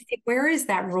 But where is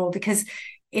that rule? Because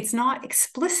it's not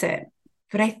explicit,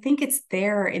 but I think it's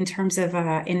there in terms of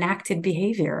enacted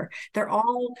behavior. They're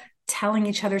all telling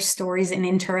each other's stories and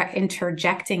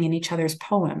interjecting in each other's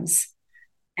poems.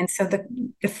 And so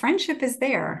the friendship is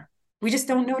there. We just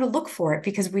don't know to look for it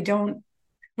because we don't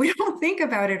we don't think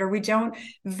about it, or we don't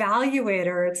value it,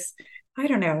 or it's, I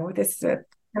don't know,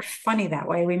 we're funny that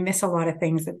way. We miss a lot of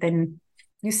things that then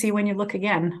you see when you look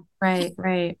again. Right,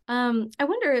 right. I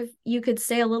wonder if you could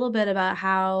say a little bit about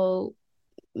how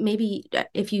maybe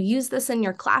if you use this in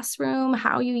your classroom,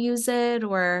 how you use it,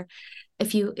 or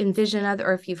if you envision other,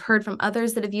 or if you've heard from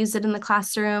others that have used it in the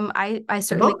classroom. I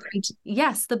certainly,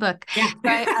 yes, the book. Yeah.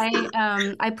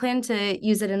 So I plan to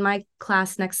use it in my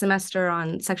class next semester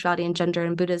on sexuality and gender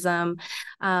and Buddhism.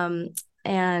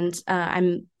 And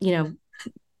I'm,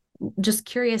 just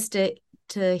curious to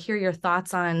hear your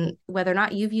thoughts on whether or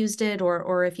not you've used it,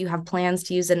 or if you have plans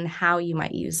to use it and how you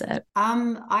might use it.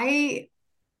 I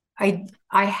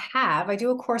do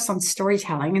a course on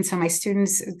storytelling. And so my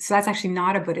students, so that's actually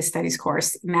not a Buddhist studies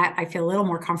course. And that I feel a little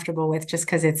more comfortable with, just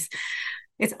because it's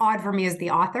odd for me as the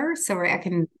author. So I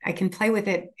can play with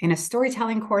it in a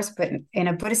storytelling course, but in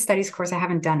a Buddhist studies course, I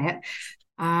haven't done it.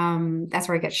 That's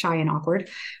where I get shy and awkward.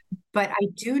 But I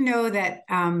do know that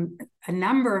a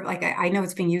number of, I know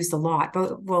it's being used a lot,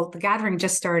 but the gathering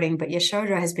just starting, but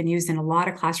Yashoda has been used in a lot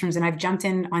of classrooms. And I've jumped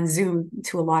in on Zoom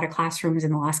to a lot of classrooms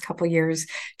in the last couple of years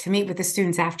to meet with the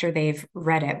students after they've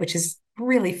read it, which is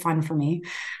really fun for me.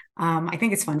 I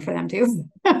think it's fun for them too.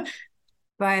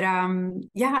 But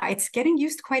yeah, it's getting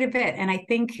used quite a bit. And I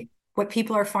think what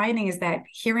people are finding is that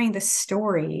hearing the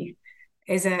story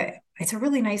it's a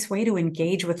really nice way to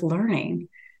engage with learning,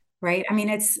 right? I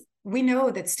mean, we know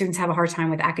that students have a hard time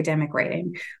with academic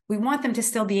writing. We want them to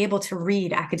still be able to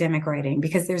read academic writing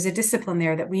because there's a discipline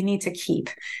there that we need to keep.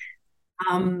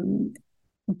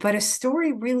 But a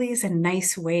story really is a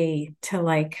nice way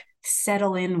to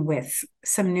settle in with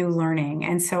some new learning.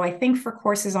 And so I think for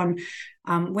courses on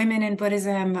women in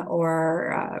Buddhism,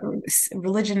 or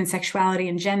religion and sexuality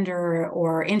and gender,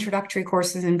 or introductory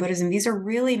courses in Buddhism, these are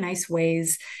really nice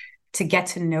ways to get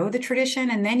to know the tradition.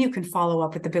 And then you can follow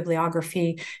up with the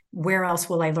bibliography. Where else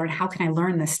will I learn? How can I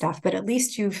learn this stuff? But at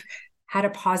least you've had a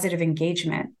positive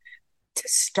engagement to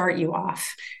start you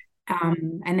off.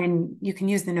 And then you can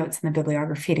use the notes in the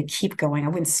bibliography to keep going. I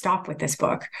wouldn't stop with this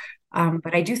book.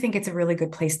 But I do think it's a really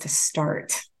good place to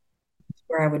start,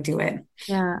 where I would do it.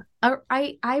 Yeah.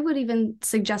 I would even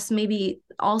suggest maybe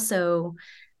also,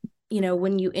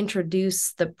 when you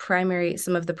introduce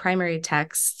some of the primary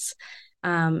texts,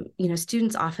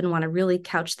 students often want to really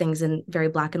couch things in very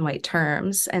black and white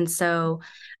terms. And so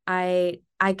I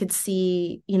could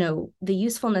see, the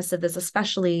usefulness of this,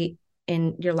 especially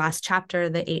in your last chapter,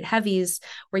 the 8 heavies,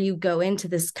 where you go into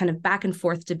this kind of back and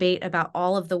forth debate about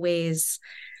all of the ways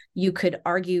you could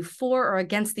argue for or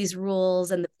against these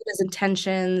rules and the Buddha's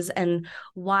intentions, and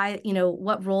why,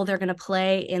 what role they're going to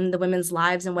play in the women's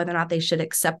lives and whether or not they should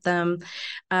accept them.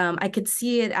 I could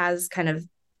see it as kind of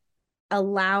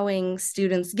giving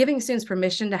students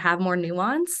permission to have more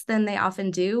nuance than they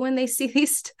often do when they see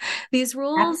these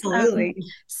rules. Absolutely.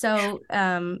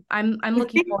 I'm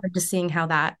looking forward to seeing how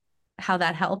that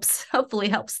helps, hopefully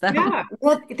helps them. Yeah.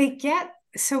 Well,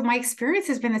 so my experience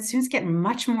has been that students get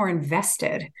much more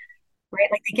invested, right?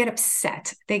 They get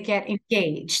upset, they get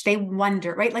engaged, they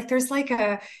wonder, right?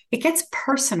 It gets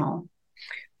personal.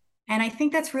 And I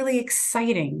think that's really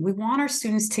exciting. We want our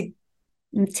students to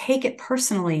take it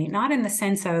personally, not in the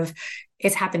sense of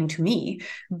it's happening to me,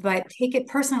 but take it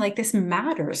personally, this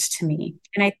matters to me.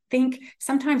 And I think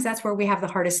sometimes that's where we have the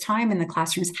hardest time in the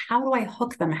classrooms. How do I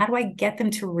hook them? How do I get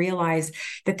them to realize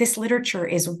that this literature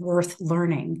is worth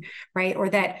learning, right? Or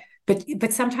that,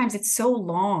 but sometimes it's so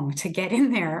long to get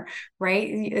in there, right?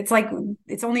 It's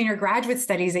it's only in your graduate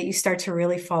studies that you start to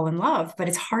really fall in love, but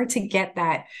it's hard to get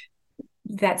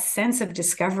that sense of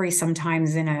discovery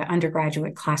sometimes in an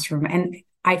undergraduate classroom. And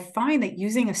I find that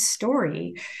using a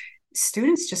story,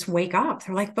 students just wake up.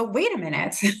 They're like, but wait a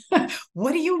minute.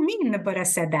 What do you mean the Buddha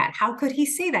said that? How could he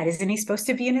say that? Isn't he supposed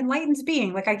to be an enlightened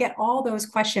being? I get all those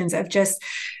questions of just,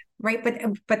 right,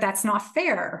 but that's not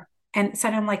fair. And so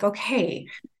I'm like, okay,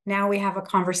 now we have a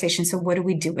conversation. So what do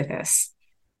we do with this?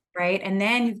 Right. And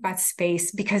then you've got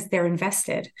space because they're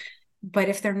invested. But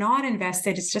if they're not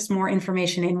invested, it's just more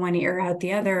information in one ear, out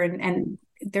the other. And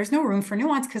there's no room for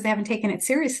nuance because they haven't taken it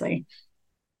seriously.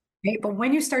 Right? But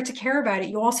when you start to care about it,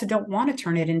 you also don't want to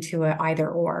turn it into a either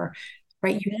or,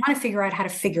 right? You want to figure out how to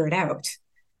figure it out.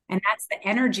 And that's the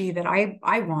energy that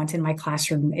I want in my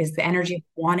classroom, is the energy of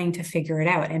wanting to figure it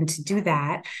out. And to do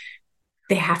that,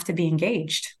 they have to be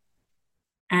engaged.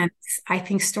 And I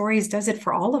think stories does it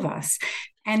for all of us.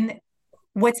 And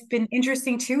what's been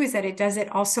interesting too is that it does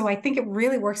it also, I think it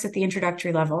really works at the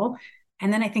introductory level.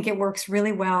 And then I think it works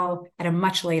really well at a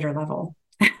much later level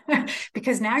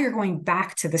because now you're going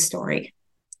back to the story,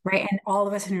 right? And all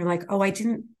of a sudden you're like, oh, I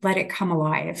didn't let it come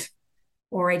alive.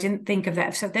 or I didn't think of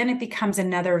that. So then it becomes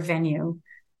another venue,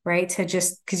 right? To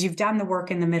just, because you've done the work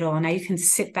in the middle, and now you can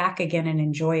sit back again and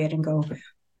enjoy it and go,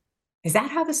 is that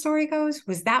how the story goes?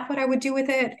 Was that what I would do with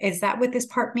it? Is that what this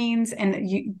part means? And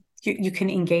you can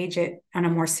engage it on a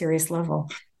more serious level.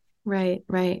 Right,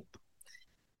 right.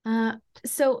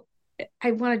 So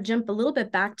I want to jump a little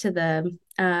bit back to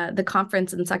the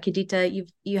conference in Sakudita.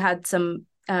 You had some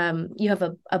you have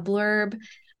a blurb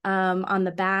on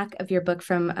the back of your book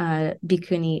from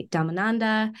Bhikkhuni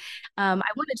Dhammananda. I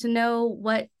wanted to know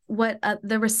what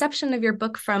the reception of your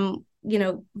book from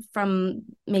from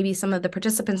maybe some of the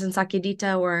participants in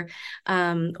Sakudita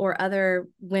or other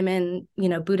women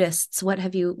Buddhists. What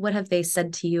have they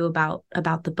said to you about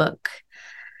the book?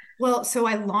 Well, so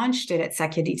I launched it at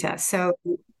Sakudita. So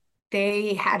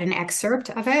they had an excerpt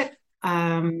of it,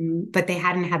 but they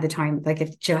hadn't had the time. Like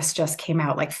it just came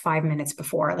out like 5 minutes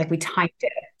before. Like we timed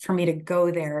it for me to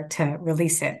go there to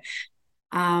release it.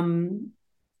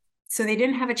 So they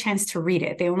didn't have a chance to read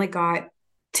it. They only got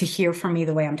to hear from me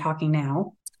the way I'm talking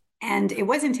now. And it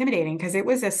was intimidating because it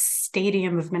was a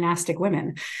stadium of monastic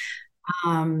women.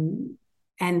 And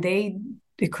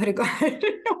it could have gone, I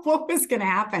didn't know what was going to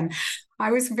happen.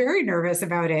 I was very nervous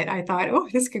about it. I thought, oh,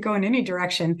 this could go in any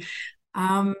direction.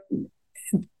 The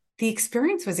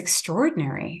experience was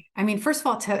extraordinary. I mean, first of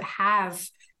all, to have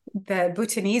the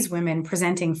Bhutanese women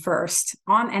presenting first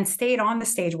and stayed on the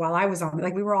stage while I was on,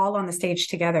 like we were all on the stage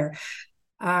together,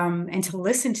 and to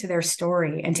listen to their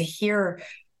story and to hear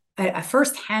a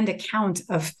firsthand account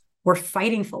of we're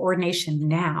fighting for ordination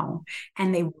now.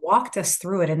 And they walked us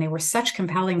through it, and they were such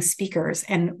compelling speakers.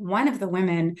 And one of the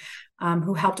women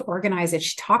who helped organize it,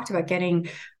 she talked about getting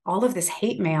all of this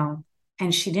hate mail,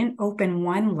 and she didn't open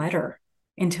one letter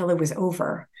until it was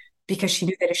over, because she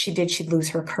knew that if she did, she'd lose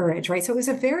her courage, right? So it was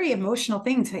a very emotional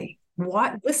thing to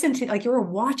listen to, like you were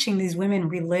watching these women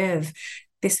relive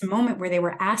this moment where they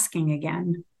were asking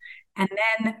again. And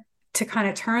then to kind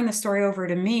of turn the story over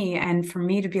to me, and for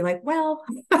me to be like, well,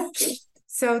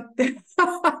 so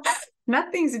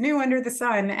nothing's new under the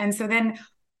sun. And so then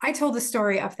I told the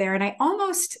story up there, and I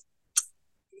almost,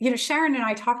 Sharon and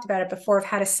I talked about it before of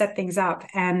how to set things up.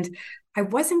 And I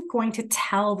wasn't going to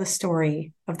tell the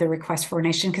story of the request for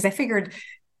ordination, because I figured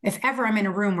if ever I'm in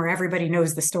a room where everybody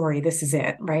knows the story, this is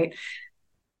it, right?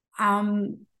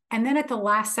 And then at the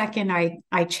last second,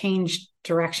 I changed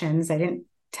directions. I didn't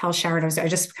tell Sharon. I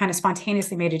just kind of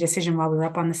spontaneously made a decision while we were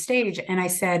up on the stage. And I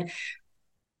said,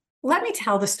 let me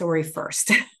tell the story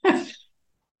first.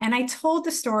 And I told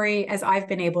the story as I've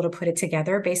been able to put it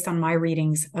together based on my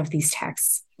readings of these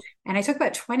texts. And I took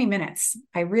about 20 minutes.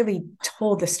 I really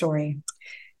told the story.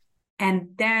 And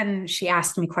then she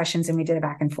asked me questions, and we did it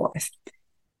back and forth.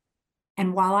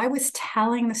 And while I was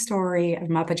telling the story of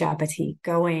Mapajapati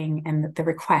going, and the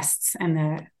requests and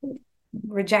the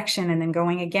rejection, and then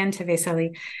going again to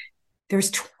Vesali,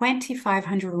 there's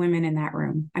 2,500 women in that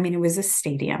room. I mean, it was a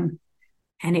stadium,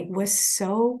 and it was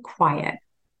so quiet.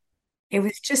 It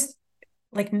was just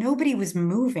like nobody was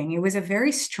moving. It was a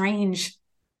very strange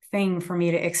thing for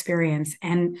me to experience.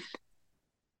 And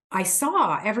I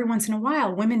saw every once in a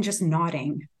while women just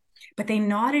nodding, but they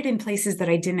nodded in places that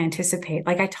I didn't anticipate.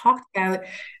 Like I talked about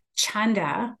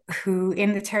Chanda, who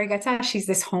in the Therigatha, she's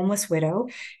this homeless widow,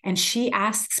 and she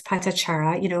asks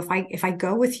Patachara, if I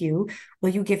go with you,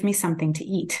 will you give me something to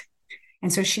eat?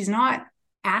 And so she's not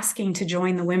asking to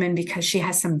join the women because she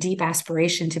has some deep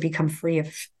aspiration to become free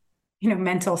of,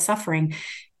 mental suffering.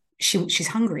 She's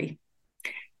hungry.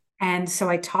 And so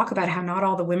I talk about how not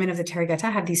all the women of the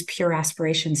Therigatha have these pure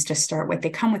aspirations to start with.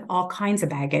 They come with all kinds of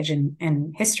baggage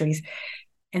and histories.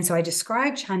 And so I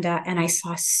described Chanda, and I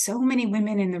saw so many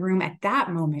women in the room at that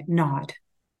moment nod.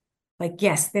 Like,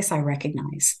 yes, this I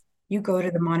recognize. You go to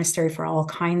the monastery for all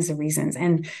kinds of reasons.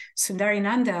 And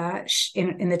Sundarinanda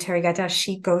in the Therigatha,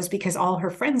 she goes because all her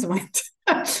friends went,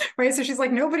 right? So she's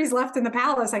like, nobody's left in the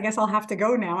palace. I guess I'll have to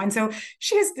go now. And so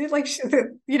she is like,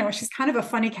 she's kind of a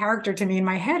funny character to me in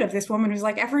my head, of this woman who's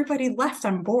like, everybody left,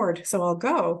 I'm bored, so I'll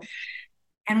go.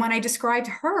 And when I described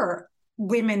her,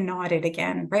 women nodded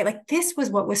again, right? Like this was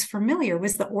what was familiar,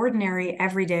 was the ordinary,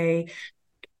 everyday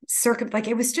like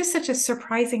it was just such a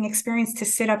surprising experience to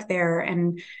sit up there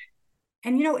and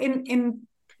in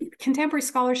contemporary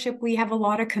scholarship, we have a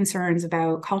lot of concerns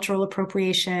about cultural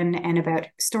appropriation and about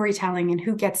storytelling and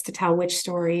who gets to tell which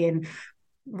story and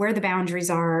where the boundaries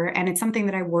are. And it's something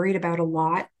that I worried about a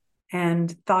lot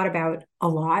and thought about a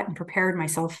lot and prepared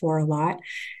myself for a lot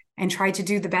and tried to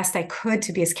do the best I could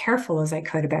to be as careful as I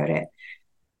could about it.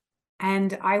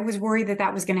 And I was worried that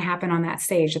that was going to happen on that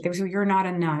stage, that there was, you're not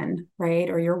a nun,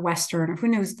 right? Or you're Western, or who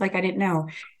knows, like I didn't know.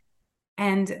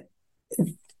 And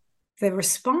the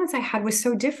response I had was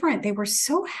so different. They were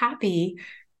so happy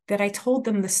that I told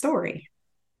them the story.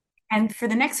 And for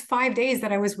the next 5 days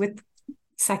that I was with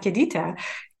Sakyadita,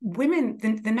 women,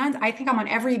 the nuns, I think I'm on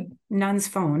every nun's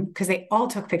phone because they all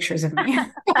took pictures of me.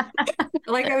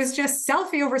 Like I was just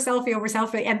selfie over selfie over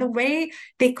selfie. And the way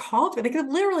they called me, they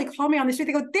could literally call me on the street.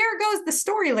 They go, there goes the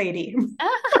story lady.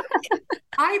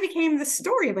 I became the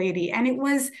story lady. And it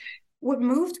was, what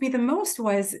moved me the most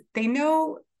was they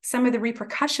know some of the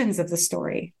repercussions of the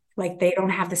story. Like they don't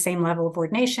have the same level of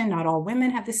ordination. Not all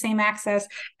women have the same access.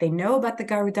 They know about the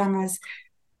Garudhammas.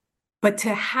 But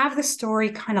to have the story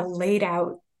kind of laid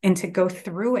out and to go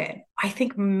through it, I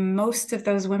think most of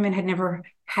those women had never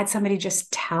had somebody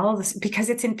just tell this, because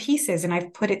it's in pieces and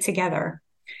I've put it together.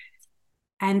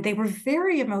 And they were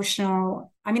very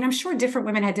emotional. I mean, I'm sure different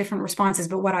women had different responses,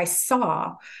 but what I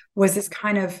saw was this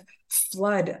kind of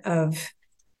flood of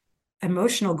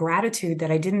emotional gratitude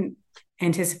that I didn't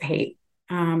anticipate.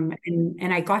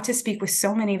 And I got to speak with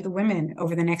so many of the women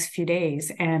over the next few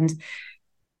days. And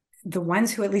the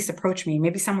ones who at least approached me,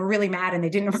 maybe some were really mad and they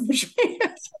didn't approach me,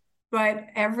 but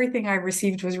everything I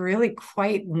received was really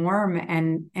quite warm.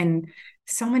 And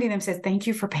so many of them said, thank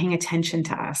you for paying attention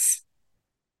to us.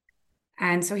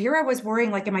 And so here I was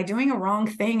worrying, like, am I doing a wrong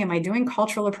thing? Am I doing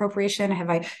cultural appropriation?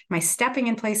 Am I stepping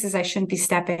in places I shouldn't be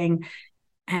stepping?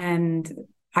 And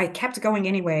I kept going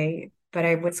anyway, but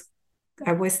I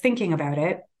was thinking about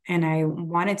it and I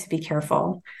wanted to be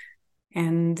careful.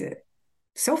 And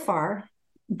so far,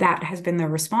 that has been the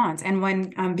response. And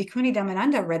when Bhikkhuni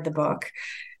Dhammananda read the book,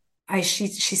 she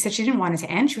said she didn't want it to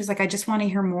end. She was like, I just want to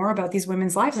hear more about these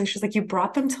women's lives. And she was like, you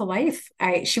brought them to life.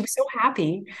 She was so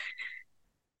happy.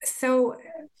 So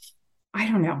I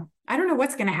don't know. I don't know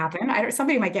what's going to happen.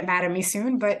 Somebody might get mad at me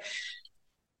soon, but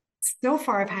so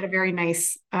far I've had a very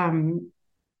nice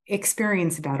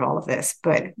experience about all of this.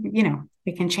 But,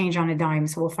 it can change on a dime.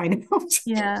 So we'll find out.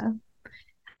 Yeah.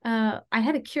 I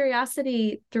had a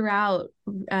curiosity throughout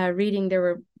reading. There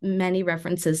were many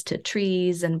references to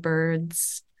trees and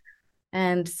birds.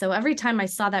 And so every time I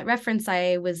saw that reference,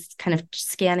 I was kind of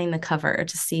scanning the cover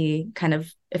to see kind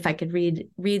of if I could read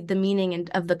the meaning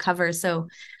of the cover. So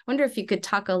I wonder if you could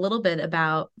talk a little bit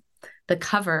about the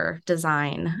cover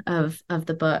design of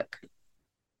the book.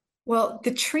 Well,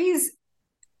 the trees,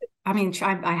 I mean,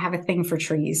 I have a thing for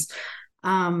trees,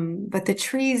 but the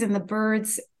trees and the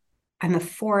birds and the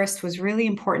forest was really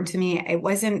important to me. I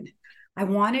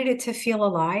wanted it to feel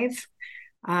alive.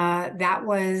 That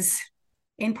was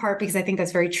in part because I think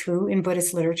that's very true in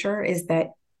Buddhist literature, is that,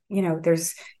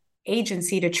 there's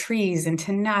agency to trees and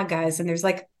to nagas. And there's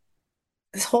like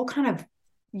this whole kind of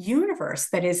universe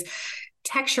that is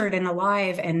textured and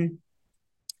alive and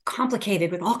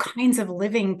complicated with all kinds of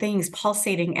living things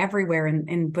pulsating everywhere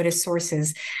in Buddhist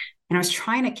sources. And I was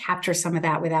trying to capture some of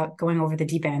that without going over the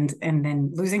deep end and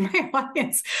then losing my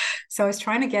audience. So I was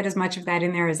trying to get as much of that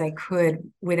in there as I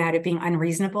could without it being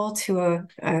unreasonable to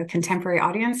a contemporary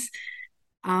audience.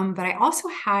 But I also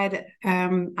had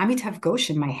Amitav Ghosh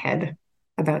in my head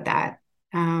about that.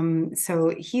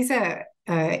 So he's a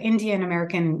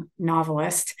Indian-American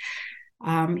novelist.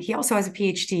 He also has a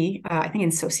PhD, I think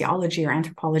in sociology or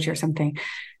anthropology or something.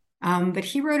 But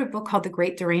he wrote a book called The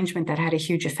Great Derangement that had a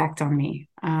huge effect on me,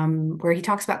 where he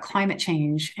talks about climate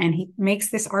change. And he makes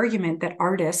this argument that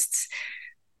artists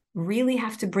really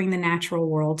have to bring the natural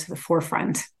world to the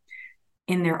forefront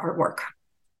in their artwork.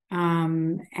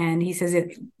 And he says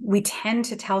we tend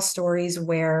to tell stories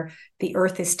where the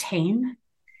earth is tame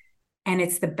and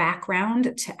it's the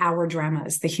background to our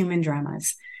dramas, the human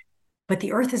dramas. But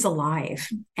the earth is alive.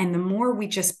 And the more we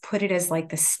just put it as like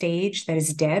the stage that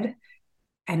is dead,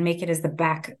 and make it as the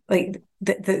back, like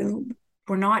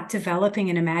we're not developing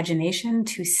an imagination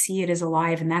to see it as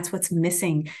alive. And that's what's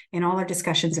missing in all our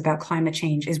discussions about climate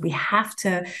change, is we have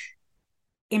to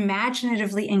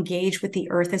imaginatively engage with the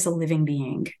earth as a living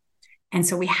being. And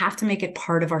so we have to make it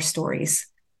part of our stories,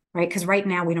 right? Because right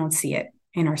now we don't see it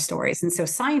in our stories. And so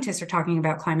scientists are talking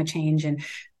about climate change,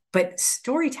 but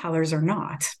storytellers are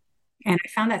not. And I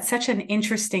found that such an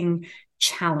interesting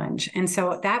challenge. And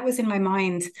so that was in my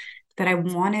mind, that I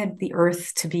wanted the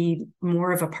earth to be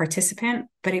more of a participant,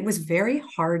 but it was very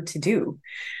hard to do.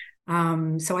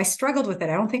 So I struggled with it.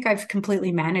 I don't think I've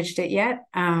completely managed it yet.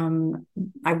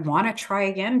 I want to try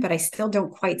again, but I still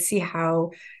don't quite see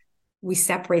how we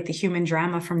separate the human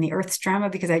drama from the earth's drama,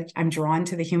 because I'm drawn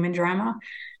to the human drama.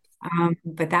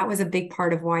 But that was a big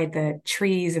part of why the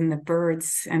trees and the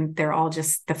birds, and they're all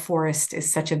just, the forest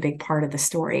is such a big part of the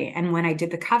story. And when I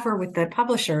did the cover with the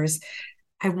publishers,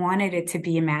 I wanted it to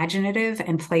be imaginative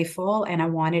and playful. And I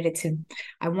wanted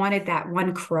that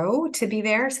one crow to be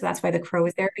there. So that's why the crow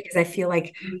is there, because I feel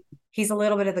like he's a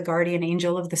little bit of the guardian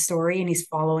angel of the story and he's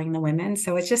following the women.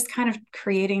 So it's just kind of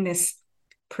creating this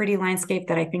pretty landscape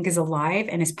that I think is alive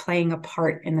and is playing a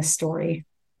part in the story.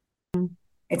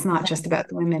 It's not just about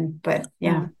the women, but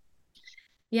yeah.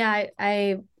 Yeah,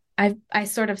 I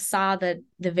sort of saw the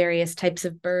various types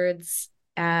of birds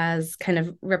as kind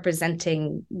of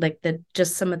representing like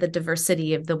just some of the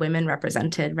diversity of the women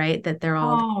represented, right? That they're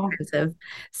all kinds of.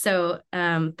 So,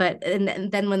 but and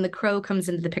then when the crow comes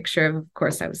into the picture, of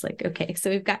course, I was like, okay, so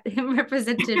we've got him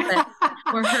represented, but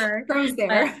or her. Crow's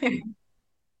there.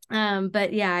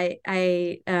 But yeah,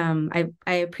 I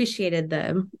appreciated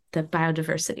the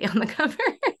biodiversity on the cover.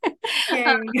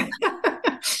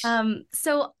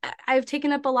 So I've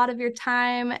taken up a lot of your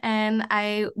time, and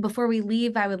before we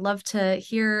leave, I would love to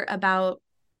hear about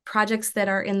projects that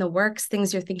are in the works,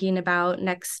 things you're thinking about,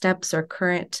 next steps or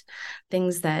current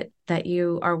things that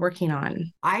you are working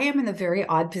on. I am in the very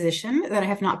odd position that I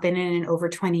have not been in over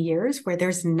 20 years, where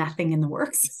there's nothing in the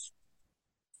works.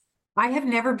 I have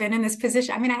never been in this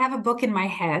position. I mean, I have a book in my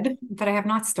head, but I have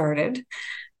not started.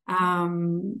 I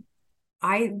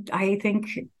think,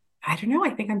 I don't know, I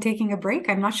think I'm taking a break.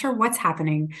 I'm not sure what's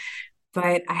happening,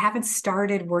 but I haven't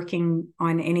started working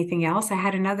on anything else. I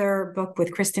had another book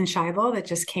with Kristen Scheibel that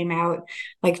just came out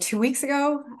like 2 weeks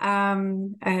ago.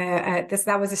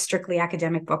 That was a strictly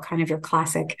academic book, kind of your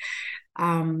classic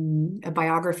a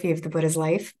biography of the Buddha's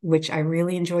life, which I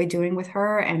really enjoyed doing with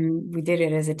her. And we did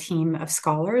it as a team of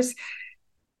scholars.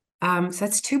 So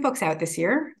that's 2 books out this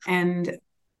year. And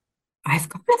I've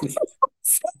got, I've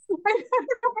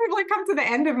like come to the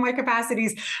end of my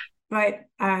capacities, but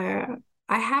I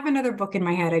have another book in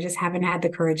my head. I just haven't had the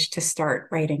courage to start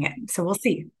writing it. So we'll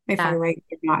see if I write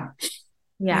it or not.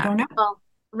 Yeah. I don't know. Well,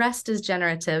 rest is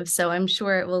generative, so I'm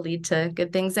sure it will lead to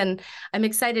good things. And I'm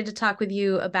excited to talk with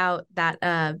you about that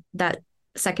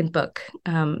second book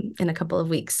in a couple of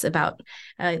weeks about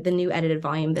the new edited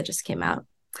volume that just came out.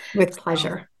 With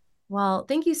pleasure. Well,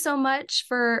 thank you so much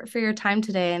for your time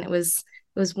today, and it was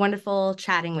wonderful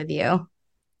chatting with you.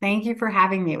 Thank you for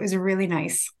having me. It was really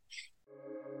nice.